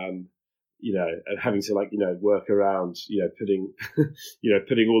 you know, and having to, like, you know, work around, you know, putting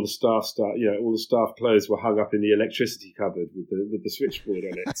all the staff clothes were hung up in the electricity cupboard with the switchboard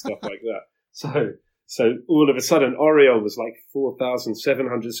on it and stuff like that. So all of a sudden, Oriole was like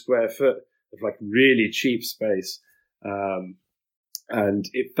 4,700 square foot of like really cheap space. And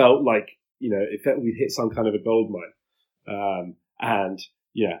it felt like, you know, we'd hit some kind of a gold mine. And,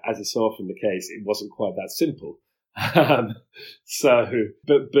 you know, as is so often the case, it wasn't quite that simple. But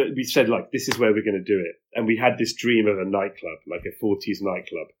we said, like, this is where we're going to do it. And we had this dream of a nightclub, like a 40s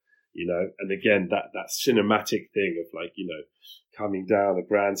nightclub, you know, and again, that cinematic thing of, like, you know, coming down a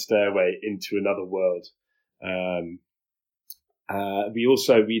grand stairway into another world.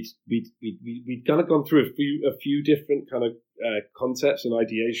 We'd kind of gone through a few different kind of concepts and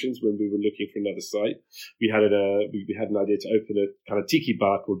ideations when we were looking for another site. We had an idea to open a kind of tiki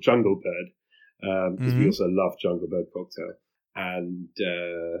bar called Jungle Bird, because we also love Jungle Bird cocktail, and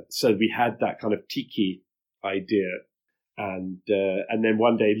so we had that kind of tiki idea. And then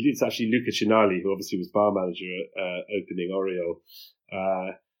one day, it's actually Luca Cinali, who obviously was bar manager at opening Oriole,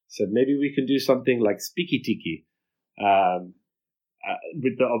 said maybe we can do something like Speaky Tiki,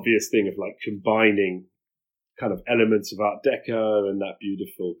 with the obvious thing of, like, combining kind of elements of Art Deco and that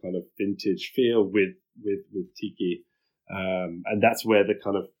beautiful kind of vintage feel with tiki, and that's where the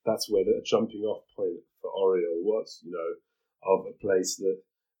jumping off point for Oriole was, you know, of a place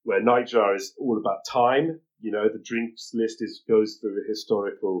where Nightjar is all about time. You know, the drinks list goes through a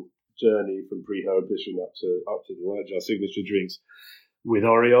historical journey from pre-Prohibition up to the Nightjar signature drinks. With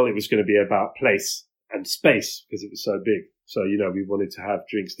Oriole, it was going to be about place and space because it was so big. So, you know, we wanted to have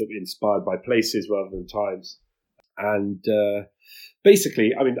drinks that were inspired by places rather than times. And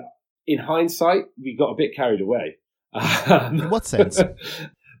basically, I mean, in hindsight, we got a bit carried away. In what sense?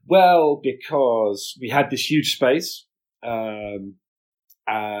 Well, because we had this huge space. And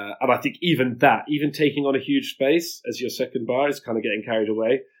I think even taking on a huge space as your second bar is kind of getting carried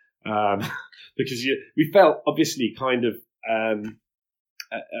away, because we felt obviously kind of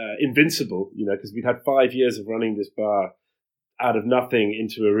invincible, you know, because we'd had 5 years of running this bar out of nothing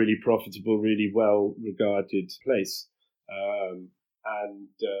into a really profitable, really well regarded place,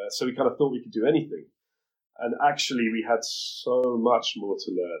 so we kind of thought we could do anything, and actually we had so much more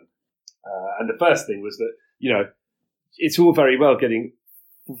to learn. And the first thing was that, you know, it's all very well getting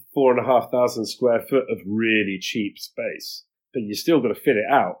 4,500 square foot of really cheap space, but you still got to fit it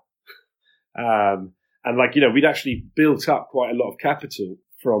out. And, like, you know, we'd actually built up quite a lot of capital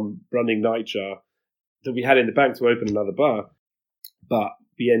from running Nightjar that we had in the bank to open another bar, but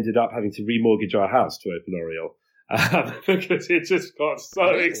we ended up having to remortgage our house to open Oriole, because it just got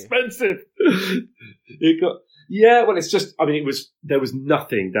so expensive. It's just, I mean, there was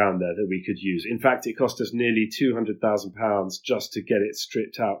nothing down there that we could use. In fact, it cost us nearly £200,000 just to get it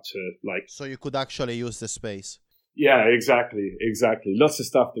stripped out to, like... So you could actually use the space. Yeah, exactly. Lots of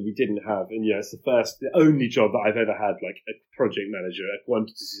stuff that we didn't have. And, yeah, it's the only job that I've ever had, like a project manager, a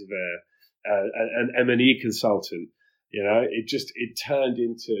quantity surveyor, an M&E consultant. You know, it turned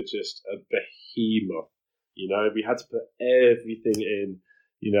into just a behemoth. You know, we had to put everything in.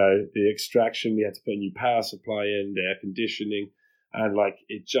 You know, the extraction, we had to put a new power supply in, the air conditioning, and, like,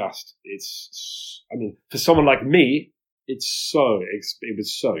 I mean, for someone like me, it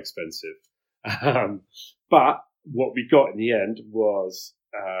was so expensive. But what we got in the end was,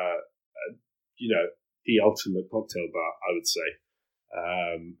 you know, the ultimate cocktail bar, I would say.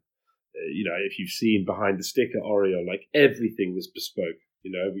 You know, if you've seen behind the stick at Oriole, like, everything was bespoke.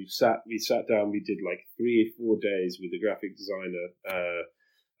 You know, we sat down, we did like 3 or 4 days with the graphic designer,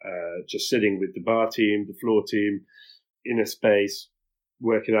 just sitting with the bar team, the floor team, in a space,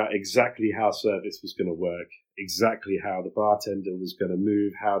 working out exactly how service was going to work, exactly how the bartender was going to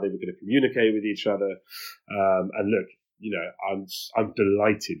move, how they were going to communicate with each other. And look, you know, I'm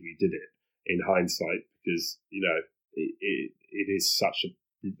delighted we did it in hindsight, because, you know, it is such a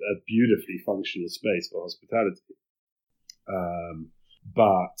beautifully functional space for hospitality.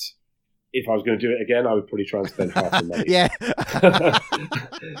 But if I was going to do it again, I would probably try and spend half the money. Yeah.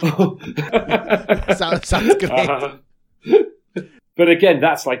 Sounds great. But again,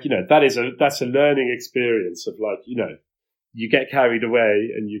 that's like, you know, that's a learning experience of, like, you know, you get carried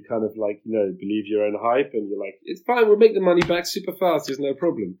away and you kind of like, believe your own hype and you're like, it's fine, we'll make the money back super fast, there's no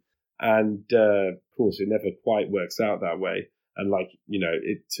problem. And of course, it never quite works out that way. And like,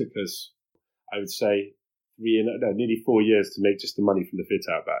 it took us, I would say, nearly 4 years to make just the money from the fit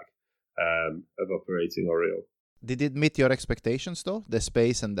out back of operating Oriole. Did it meet your expectations though? The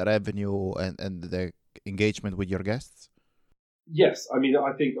space and the revenue and the engagement with your guests? Yes, I mean,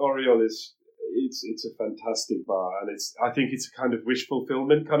 I think Oriole it's a fantastic bar, and I think it's a kind of wish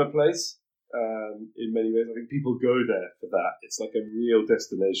fulfillment kind of place. In many ways, I think people go there for that. It's like a real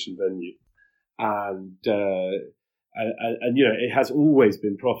destination venue, and it has always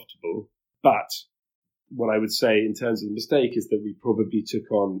been profitable. But what I would say in terms of the mistake is that we probably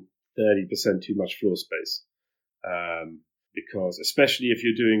took on 30% too much floor space. Because especially if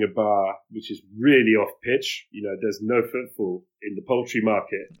you're doing a bar which is really off pitch, there's no footfall in the poultry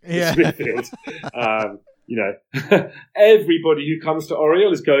market in Smithfield. Everybody who comes to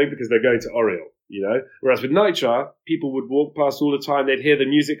Oriole is going because they're going to Oriole, Whereas with Nightjar, people would walk past all the time. They'd hear the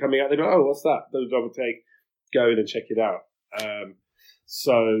music coming out. They'd go, oh, what's that? They'll double take, go in and check it out.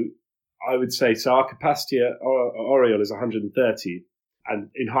 So I would say, our capacity at Oriole is 130. And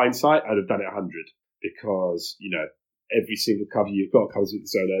in hindsight, I'd have done it 100 because, every single cover you've got comes with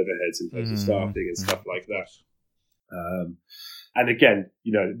its own overheads in terms of staffing and stuff like that. And again,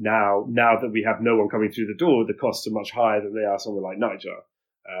 now that we have no one coming through the door, the costs are much higher than they are somewhere like Nightjar.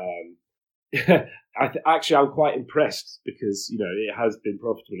 Actually, I'm quite impressed because, it has been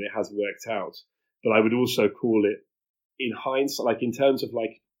profitable, it has worked out. But I would also call it, in hindsight, like in terms of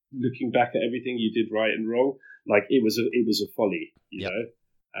like looking back at everything you did right and wrong, like it was a folly, you know.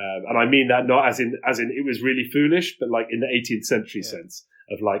 And I mean that not as in it was really foolish, but like in the 18th century sense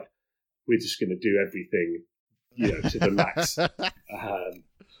of like, we're just going to do everything, to the max.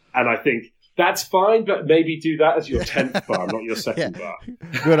 And I think that's fine, but maybe do that as your 10th bar, not your second bar.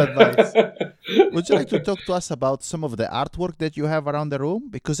 Good advice. Would you like to talk to us about some of the artwork that you have around the room?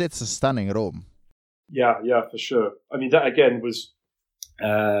 Because it's a stunning room. Yeah, for sure. I mean, that again was,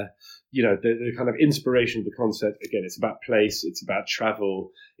 the kind of inspiration of the concept. Again, it's about place, it's about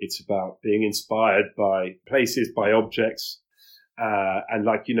travel, it's about being inspired by places, by objects. And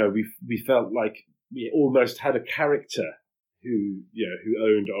like, we felt like we almost had a character who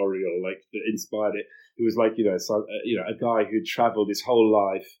owned Oriole, like that inspired it. It was like, a guy who traveled his whole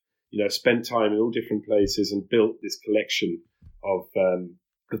life, spent time in all different places and built this collection of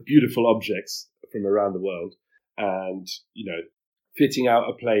beautiful objects from around the world. And, fitting out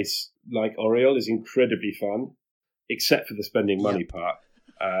a place like Oriole is incredibly fun, except for the spending money part.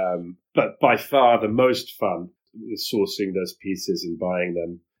 But by far the most fun was sourcing those pieces and buying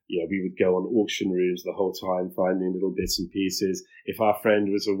them. We would go on auction rooms the whole time, finding little bits and pieces. If our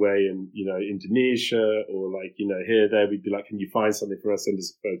friend was away in, Indonesia or like, here, there, we'd be like, can you find something for us? Send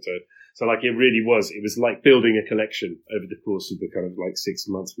us a photo. So like, it was like building a collection over the course of the kind of like 6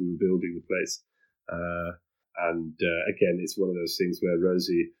 months we were building the place. And again, it's one of those things where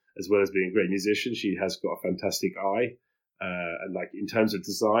Rosie, as well as being a great musician, she has got a fantastic eye. And like in terms of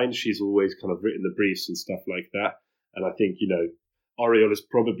design, she's always kind of written the briefs and stuff like that. And I think, Oriole is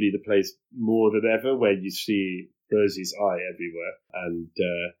probably the place more than ever where you see Rosie's eye everywhere.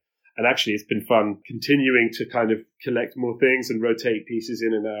 And actually it's been fun continuing to kind of collect more things and rotate pieces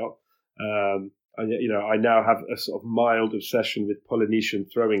in and out. I now have a sort of mild obsession with Polynesian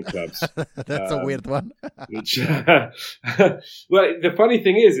throwing clubs. That's a weird one. Which, well, the funny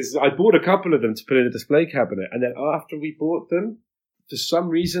thing is I bought a couple of them to put in a display cabinet, and then after we bought them, for some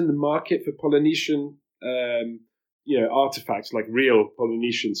reason, the market for Polynesian, artifacts like real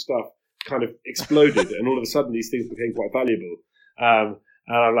Polynesian stuff kind of exploded, and all of a sudden these things became quite valuable. And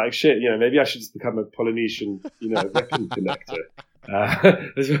I'm like, shit, maybe I should just become a Polynesian, weapon collector.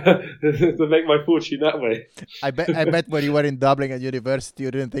 To make my fortune that way. I bet when you were in Dublin at university, you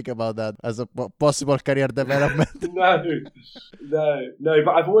didn't think about that as a possible career development. No,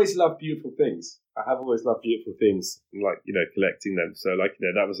 but I've always loved beautiful things. I have always loved beautiful things and like, collecting them. So like,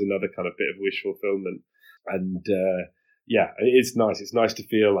 that was another kind of bit of wish fulfillment. And it's nice. It's nice to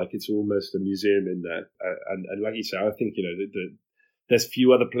feel like it's almost a museum in there. And like you say, I think, there's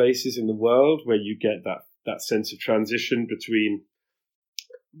few other places in the world where you get that sense of transition between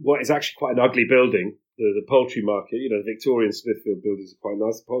what is actually quite an ugly building, the poultry market. The Victorian Smithfield buildings are quite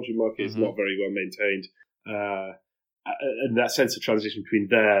nice. The poultry market is not very well maintained. And that sense of transition between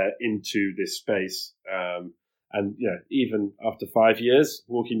there into this space. And, even after 5 years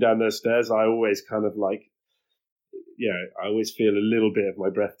walking down those stairs, I always kind of like, I always feel a little bit of my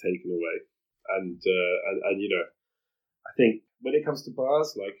breath taken away. And I think when it comes to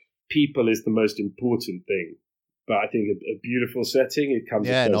bars, like, people is the most important thing but I think a beautiful setting. It comes.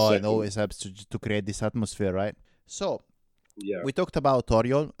 Yeah, no, second. it always helps to create this atmosphere, right? So, Yeah. we talked about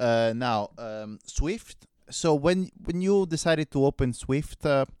Oriole. Now, Swift. So when you decided to open Swift,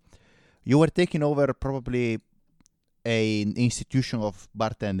 you were taking over probably an institution of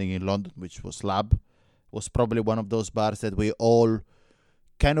bartending in London, which was Lab. Was probably one of those bars that we all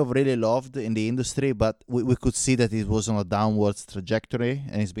kind of really loved in the industry, but we could see that it was on a downwards trajectory,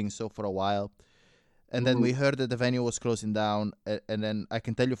 and it's been so for a while. And then we heard that the venue was closing down, and then I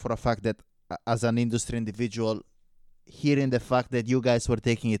can tell you for a fact that as an industry individual, hearing the fact that you guys were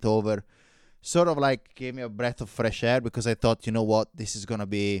taking it over sort of like gave me a breath of fresh air, because I thought, you know what, this is going to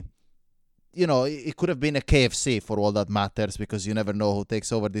be, it could have been a KFC for all that matters, because you never know who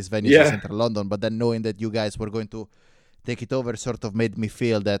takes over these venues in central London. But then knowing that you guys were going to take it over sort of made me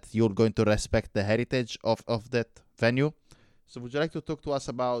feel that you're going to respect the heritage of that venue. So would you like to talk to us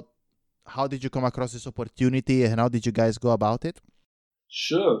about how did you come across this opportunity and how did you guys go about it?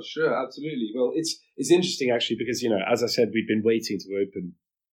 Sure, absolutely. Well, it's interesting actually, because, as I said, we'd been waiting to open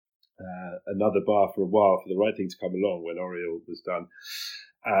another bar for a while for the right thing to come along when Oriole was done.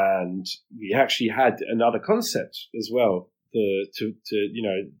 And we actually had another concept as well that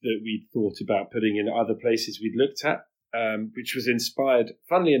we thought about putting in other places we'd looked at, which was inspired,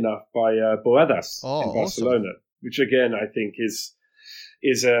 funnily enough, by Boadas in Barcelona, awesome. Which again I think is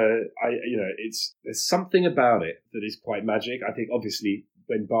there's something about it that is quite magic. I think obviously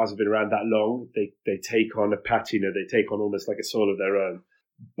when bars have been around that long, they take on a patina, they take on almost like a soul of their own.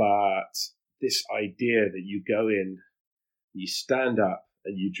 But this idea that you go in, you stand up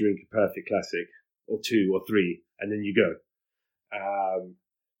and you drink a perfect classic or two or three, and then you go.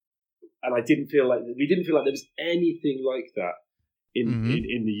 And we didn't feel like there was anything like that in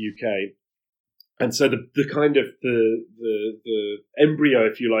the UK. And so the kind of the embryo,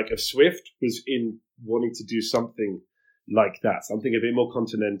 if you like, of Swift was in wanting to do something like that, something a bit more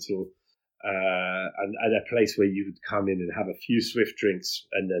continental, and a place where you would come in and have a few Swift drinks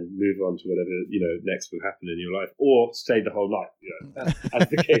and then move on to whatever next will happen in your life, or stay the whole night, as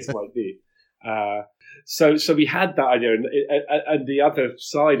the case might be. So we had that idea, and the other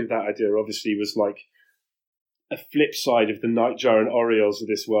side of that idea obviously was like a flip side of the Nightjar and Orioles of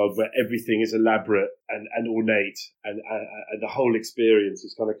this world, where everything is elaborate and ornate, and the whole experience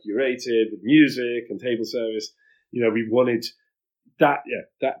is kind of curated with music and table service. We wanted that. Yeah,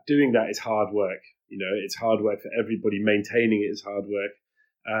 that doing that is hard work. It's hard work for everybody. Maintaining it is hard work.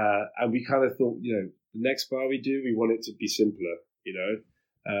 And we kind of thought, the next bar we do, we want it to be simpler.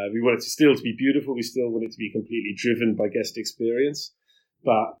 We want it to be beautiful. We still want it to be completely driven by guest experience.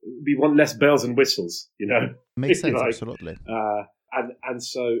 But we want less bells and whistles, Makes sense, absolutely. And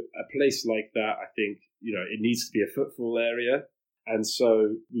so a place like that, I think, it needs to be a footfall area. And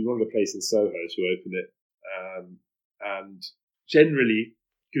so we wanted a place in Soho to open it. And generally,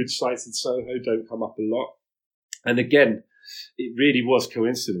 good sites in Soho don't come up a lot. And again, it really was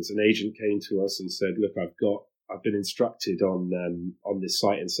coincidence. An agent came to us and said, look, I've been instructed on this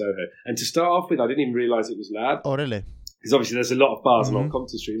site in Soho. And to start off with, I didn't even realize it was Lab. Oh, really? Because obviously there's a lot of bars along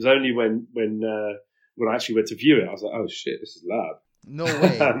Compton Street. It was only when I actually went to view it, I was like, oh shit, this is Lab. No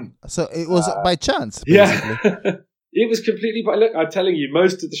way. So it was by chance, basically. Yeah. It was completely by look. I'm telling you,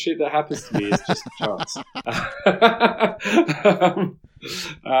 most of the shit that happens to me is just chance.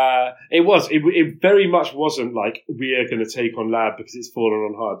 It very much wasn't like we are going to take on Lab because it's fallen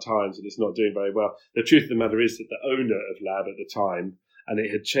on hard times and it's not doing very well. The truth of the matter is that the owner of Lab at the time, and it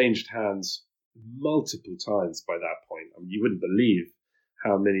had changed hands multiple times by that point. I mean, you wouldn't believe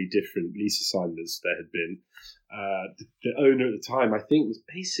how many different lease assignments there had been. The owner at the time, I think, was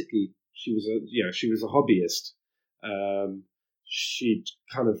basically she was a hobbyist. Her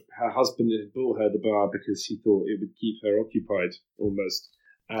husband had bought her the bar because he thought it would keep her occupied almost.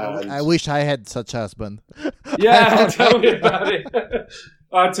 I wish I had such a husband. Yeah, tell me about it.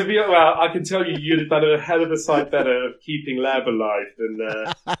 I can tell you, you'd have done a hell of a sight better of keeping Lab alive than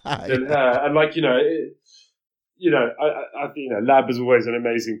her. And I think Lab was always an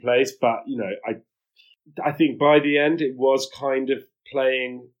amazing place, but I think by the end it was kind of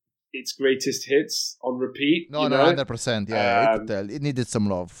playing its greatest hits on repeat. No, 100%. Yeah, I could tell it needed some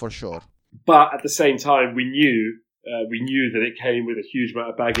love for sure. But at the same time, we knew that it came with a huge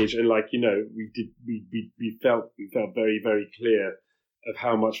amount of baggage, and we felt very, very clear of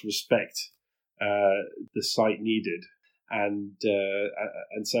how much respect the site needed, and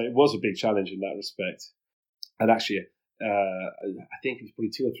so it was a big challenge in that respect. And actually, I think it was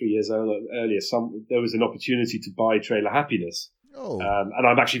probably 2 or 3 years earlier. There was an opportunity to buy Trailer Happiness. Oh. And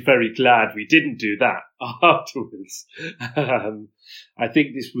I'm actually very glad we didn't do that afterwards. I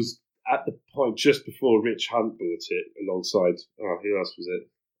think this was at the point just before Rich Hunt bought it alongside, who else was it?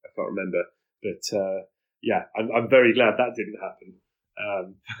 I can't remember. But yeah, I'm very glad that didn't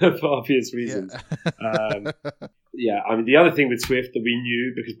happen for obvious reasons. Yeah, I mean, the other thing with Swift that we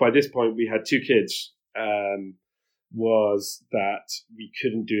knew, because by this point we had 2 kids, was that we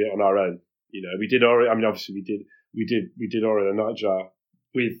couldn't do it on our own. You know, we did Oriel. I mean, obviously we did Oriel and Nightjar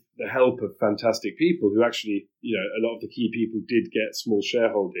with the help of fantastic people who actually, you know, a lot of the key people did get small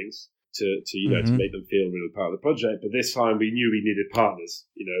shareholdings to you know, to make them feel really part of the project. But this time we knew we needed partners.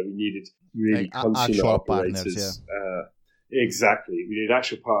 You know, we needed really consummate operators. Partners, yeah. Exactly. We needed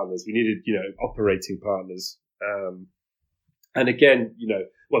actual partners. We needed, you know, operating partners. And again, you know,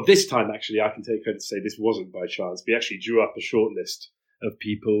 well, this time actually I can take credit to say this wasn't by chance. We actually drew up a short list of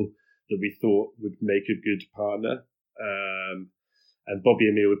people that we thought would make a good partner. And Bobby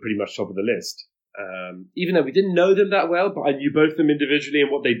and me were pretty much top of the list. Even though we didn't know them that well, but I knew both of them individually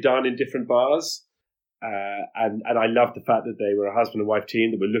and what they'd done in different bars. And I loved the fact that they were a husband and wife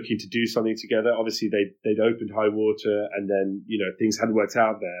team that were looking to do something together. Obviously, they'd opened High Water, and then, you know, things hadn't worked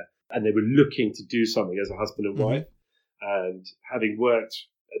out there, and they were looking to do something as a husband and wife. And having worked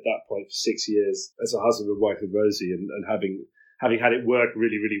at that point for 6 years as a husband and wife with Rosie, and having had it work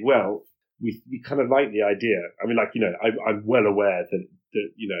really, really well, we kind of liked the idea. I mean, like, you know, I'm well aware that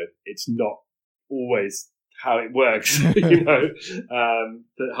you know, it's not always how it works, you know,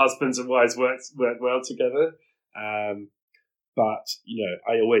 that husbands and wives work well together. But, you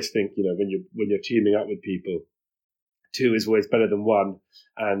know, I always think, you know, when you're teaming up with people, 2 is always better than 1,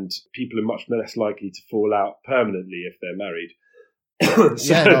 and people are much less likely to fall out permanently if they're married.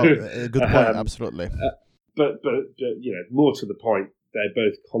 Good point, absolutely. But you know, more to the point, they're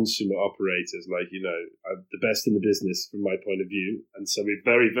both consummate operators, like, you know, the best in the business from my point of view. And so we're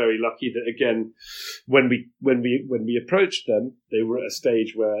very, very lucky that, again, when we approached them, they were at a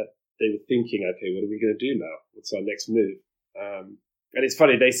stage where they were thinking, okay, what are we going to do now? What's our next move? And it's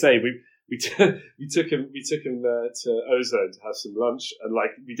funny, they say we took him to Ozone to have some lunch, and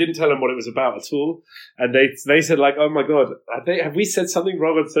like, we didn't tell him what it was about at all, and they said, like, oh my god, have we said something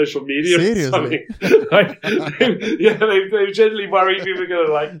wrong on social media? Seriously? Like, they generally worried we were going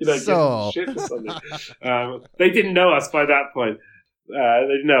to, like, you know, give them shit or something. They didn't know us by that point. They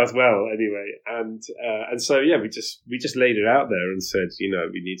didn't know us well anyway, and so yeah, we just laid it out there and said, you know,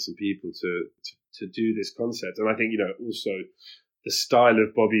 we need some people to do this concept. And I think, you know, also the style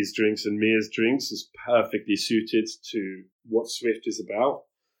of Bobby's drinks and Mia's drinks is perfectly suited to what Swift is about.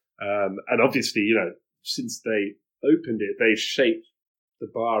 And obviously, you know, since they opened it, they've shaped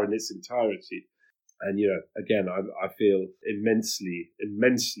the bar in its entirety. And, you know, again, I feel immensely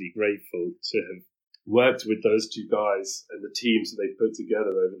grateful to have worked with those 2 guys and the teams that they've put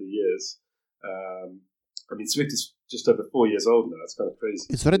together over the years. I mean, Swift is just over 4 years old now. It's kind of crazy.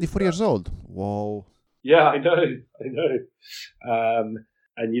 It's already 4 years old. Whoa. Yeah, I know.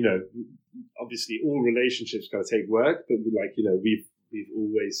 And, you know, obviously all relationships kind of take work, but like, you know, we've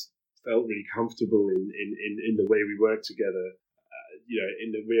always felt really comfortable in the way we work together, you know,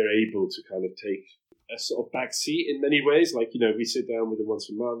 in that we're able to kind of take a sort of back seat in many ways. Like, you know, we sit down with them once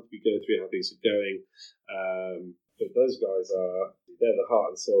a month, we go through how things are going. But those guys they're the heart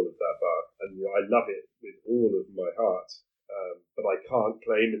and soul of that bar. And, you know, I love it with all of my heart. But I can't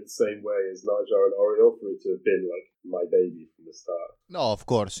claim in the same way as Nightjar and Oriel for it to have been like my baby from the start. No, of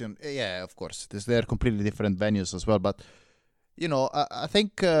course. Yeah, of course. They're completely different venues as well. But, you know, I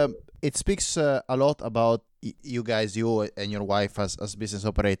think it speaks a lot about you guys, you and your wife as business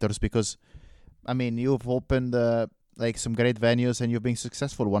operators, because, I mean, you've opened like some great venues and you've been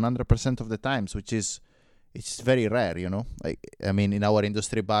successful 100% of the times, which is it's very rare, you know. Like, I mean, in our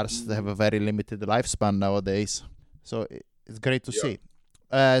industry, bars, they have a very limited lifespan nowadays. So it's great to see.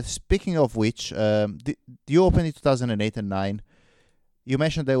 Speaking of which, you opened in 2008 and 9. You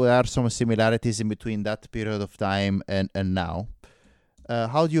mentioned there are some similarities in between that period of time and now.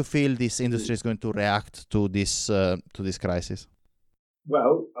 How do you feel this industry is going to react to this crisis?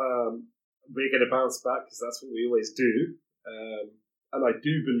 Well, we're going to bounce back because that's what we always do. And I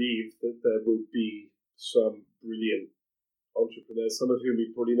do believe that there will be some brilliant entrepreneurs, some of whom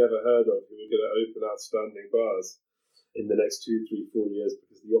we've probably never heard of, who are going to open outstanding bars in the next 2, 3, 4 years,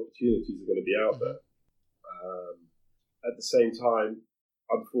 because the opportunities are going to be out there. At the same time,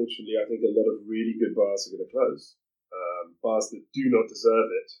 unfortunately, I think a lot of really good bars are going to close. Bars that do not deserve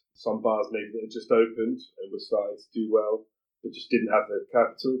it. Some bars maybe that have just opened and were starting to do well, but just didn't have the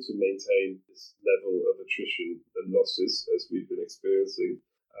capital to maintain this level of attrition and losses as we've been experiencing.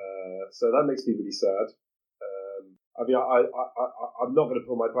 So that makes me really sad. I mean, I'm not going to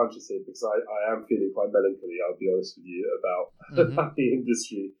pull my punches here because I am feeling quite melancholy, I'll be honest with you, about the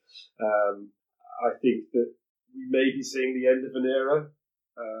industry. I think that we may be seeing the end of an era.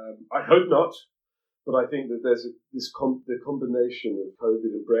 I hope not, but I think that there's the combination of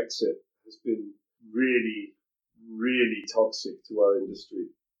COVID and Brexit has been really, really toxic to our industry.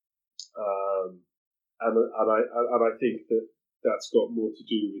 And I think that that's got more to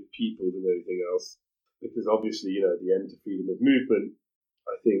do with people than anything else. Because obviously, the end to freedom of movement,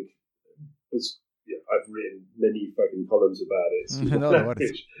 I think, I've written many fucking columns about it.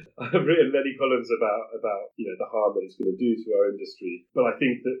 I've written many columns about the harm that it's going to do to our industry. But I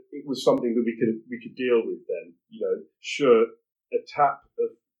think that it was something that we could deal with then. Sure, a tap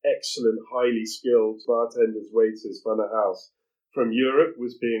of excellent, highly skilled bartenders, waiters, front of house from Europe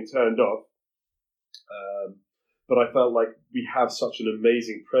was being turned off. But I felt like we have such an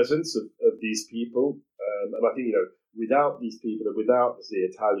amazing presence of these people. And I think, without these people and without the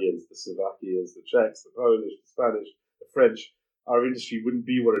Italians, the Slovakians, the Czechs, the Polish, the Spanish, the French, our industry wouldn't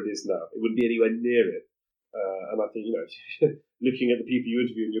be what it is now. It wouldn't be anywhere near it. And I think, looking at the people you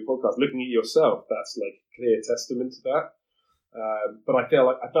interview in your podcast, looking at yourself, that's like clear testament to that. But I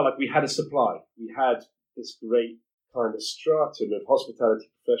felt like we had a supply. We had this great kind of stratum of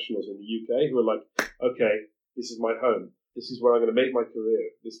hospitality professionals in the UK who were like, okay, this is my home. This is where I'm going to make my career.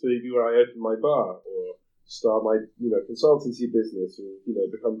 This may be where I open my bar or start my, consultancy business or,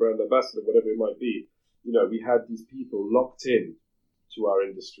 become brand ambassador, whatever it might be. We had these people locked in to our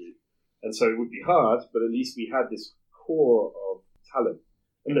industry. And so it would be hard, but at least we had this core of talent.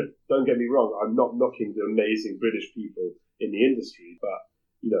 And look, don't get me wrong, I'm not knocking the amazing British people in the industry, but,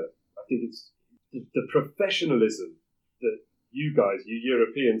 I think it's the professionalism that you guys, you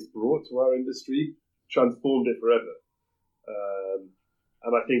Europeans, brought to our industry transformed it forever.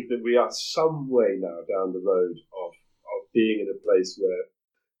 And I think that we are some way now down the road of being in a place where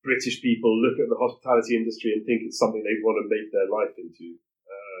British people look at the hospitality industry and think it's something they want to make their life into.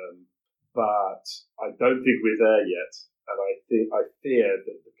 But I don't think we're there yet. And I fear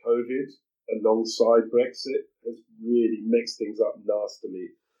that the COVID alongside Brexit has really mixed things up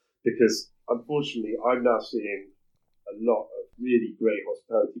nastily. Because unfortunately, I'm now seeing a lot of really great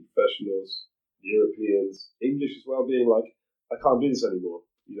hospitality professionals, Europeans, English as well, being like, I can't do this anymore.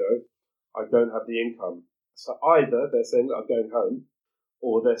 I don't have the income. So either they're saying that I'm going home,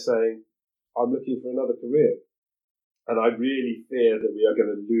 or they're saying I'm looking for another career. And I really fear that we are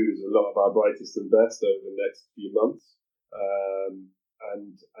going to lose a lot of our brightest and best over the next few months.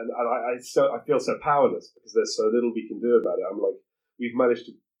 And I feel so powerless because there's so little we can do about it. I'm like, we've managed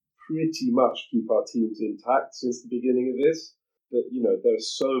to pretty much keep our teams intact since the beginning of this. But, there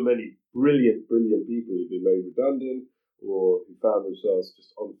are so many brilliant people who've been made redundant or who found themselves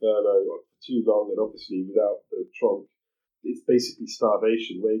just on furlough for too long. And obviously without the trunk, it's basically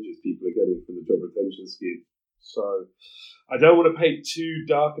starvation wages people are getting from the job retention scheme. So I don't want to paint too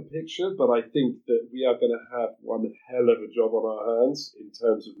dark a picture, but I think that we are going to have one hell of a job on our hands in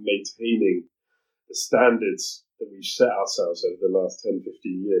terms of maintaining the standards that we've set ourselves over the last 10, 15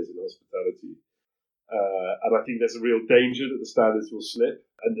 years in hospitality. And I think there's a real danger that the standards will slip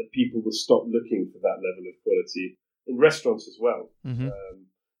and that people will stop looking for that level of quality in restaurants as well. Mm-hmm.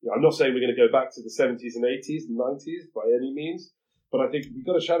 I'm not saying we're going to go back to the 70s and 80s and 90s by any means, but I think we've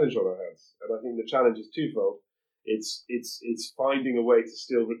got a challenge on our hands. And I think the challenge is twofold. It's finding a way to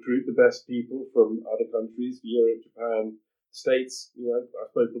still recruit the best people from other countries, Europe, Japan, States. I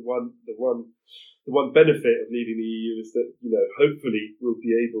suppose the one benefit of leaving the EU is that, hopefully we'll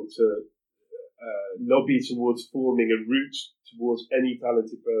be able to lobby towards forming a route towards any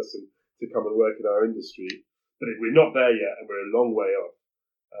talented person to come and work in our industry. But if we're not there yet, and we're a long way off,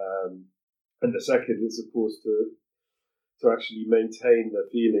 and the second is, of course, to actually maintain the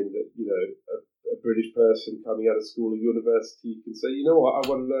feeling that, a British person coming out of school or university can say, you know what, I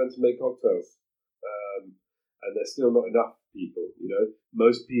want to learn to make cocktails. And there's still not enough people,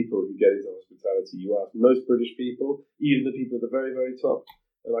 Most people who get into hospitality, you ask most British people, even the people at the very, very top,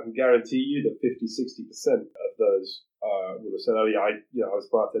 and I can guarantee you that 50, 60% of those will have said, oh yeah, I was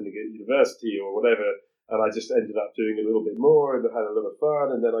bartending at university or whatever, and I just ended up doing a little bit more and I had a lot of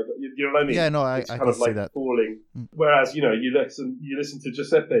fun, and then I got, you know what I mean? Yeah, no, I kind can of like see that. falling. Whereas, you listen to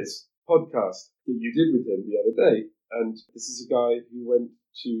Giuseppe's podcast that you did with him the other day, and this is a guy who went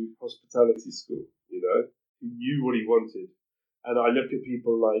to hospitality school, who knew what he wanted. And I look at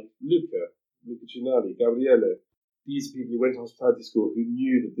people like Luca Cinali, Gabriele, these people who went to hospitality school who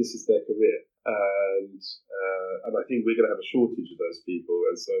knew that this is their career. And I think we're going to have a shortage of those people.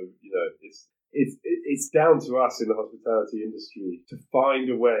 And so, it's down to us in the hospitality industry to find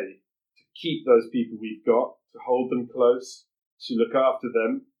a way to keep those people we've got, to hold them close, to look after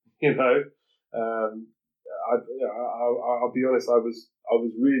them. I'll be honest. I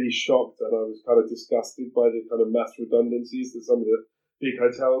was really shocked, and I was kind of disgusted by the kind of mass redundancies that some of the big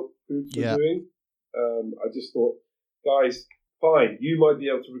hotel groups were doing. I just thought, guys, fine, you might be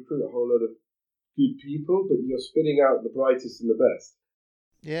able to recruit a whole lot of good people, but you're spitting out the brightest and the best.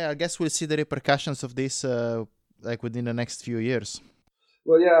 Yeah, I guess we'll see the repercussions of this within the next few years.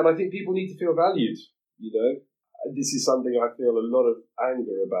 Well, yeah, and I think people need to feel valued. This is something I feel a lot of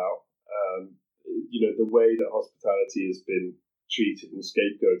anger about. The way that hospitality has been treated and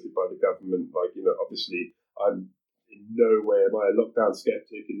scapegoated by the government. Obviously, I'm in no way am I a lockdown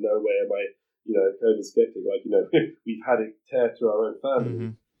skeptic. In no way am I, COVID skeptic. We've had it tear to our own family.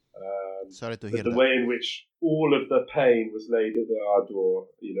 Mm-hmm. Sorry to hear the that. way in which all of the pain was laid at our door,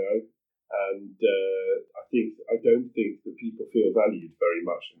 and I don't think that people feel valued very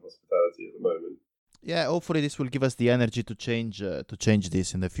much in hospitality at the moment. Yeah, hopefully this will give us the energy to change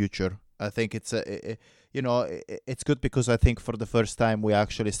this in the future. I think it's it's good because I think for the first time we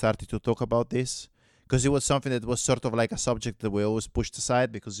actually started to talk about this, because it was something that was sort of like a subject that we always pushed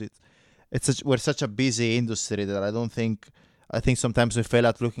aside because we're such a busy industry that I think sometimes we fail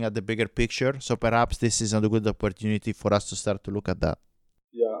at looking at the bigger picture. So perhaps this is a good opportunity for us to start to look at that.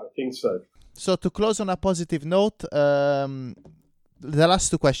 Yeah, I think so. So to close on a positive note, the last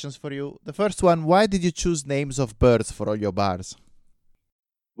two questions for you. The first one, why did you choose names of birds for all your bars?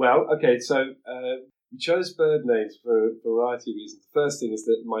 Well, okay, so we chose bird names for a variety of reasons. The first thing is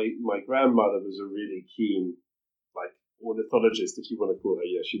that my grandmother was a really keen, ornithologist, if you want to call her.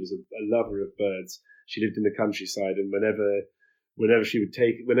 Yeah, she was a lover of birds. She lived in the countryside, and whenever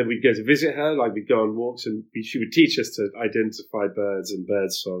we'd go to visit her, we'd go on walks, and she would teach us to identify birds and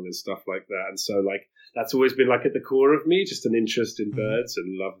bird song and stuff like that. And so, that's always been at the core of me, just an interest in birds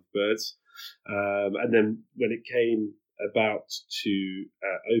and love of birds. And then when it came about to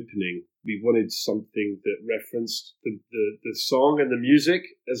opening, we wanted something that referenced the song and the music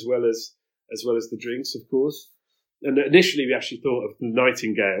as well as the drinks, of course. And initially, we actually thought of the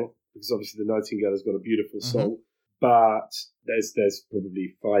Nightingale, because obviously the Nightingale has got a beautiful song. But there's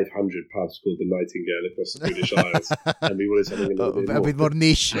probably 500 pubs called the Nightingale across the British Isles, and we wanted something a bit more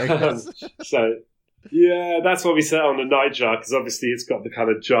niche, I guess. So, yeah, that's what we set on the nightjar, because obviously it's got the kind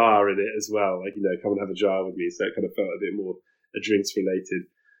of jar in it as well. Come and have a jar with me. So it kind of felt a bit more drinks related.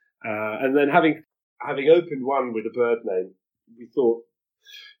 And then having opened one with a bird name, we thought,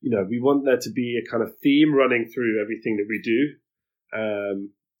 we want there to be a kind of theme running through everything that we do.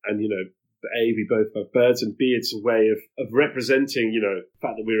 A, we both love birds, and B, it's a way of representing, the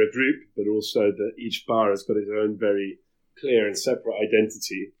fact that we're a group, but also that each bar has got its own very clear and separate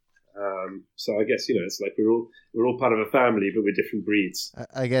identity. So I guess, it's like we're all part of a family, but we're different breeds.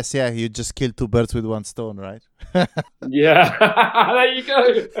 I guess, yeah, you just killed two birds with one stone, right? Yeah, there you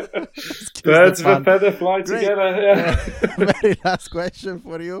go. Birds of a feather fly together. Yeah. Very last question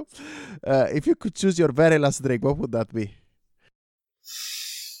for you. If you could choose your very last drink, what would that be?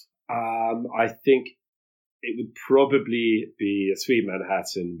 I think it would probably be a sweet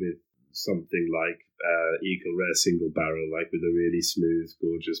Manhattan with something like Eagle Rare Single Barrel, with a really smooth,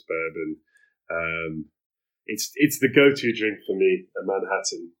 gorgeous bourbon. It's the go-to drink for me, a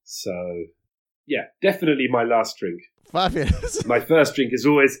Manhattan. So, yeah, definitely my last drink. Fabulous. My first drink is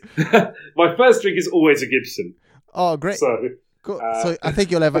always a Gibson. Oh, great. So, cool. So I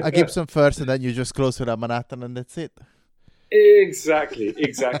think you'll have a Gibson first, and then you just close with a Manhattan, and that's it. Exactly.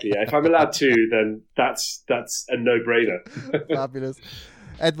 If I'm allowed to, then that's a no-brainer. Fabulous.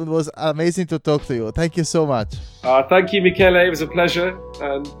 Edmund, was amazing to talk to you. Thank you so much. Thank you, Michele. It was a pleasure.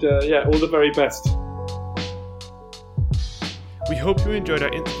 And all the very best. We hope you enjoyed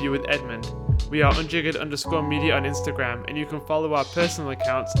our interview with Edmund. We are unjiggered_media on Instagram, and you can follow our personal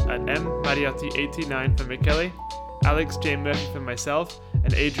accounts at mmariotti89 for Michele, Alex J. Murphy for myself,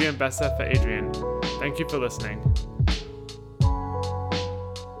 and Adrian Bessa for Adrian. Thank you for listening.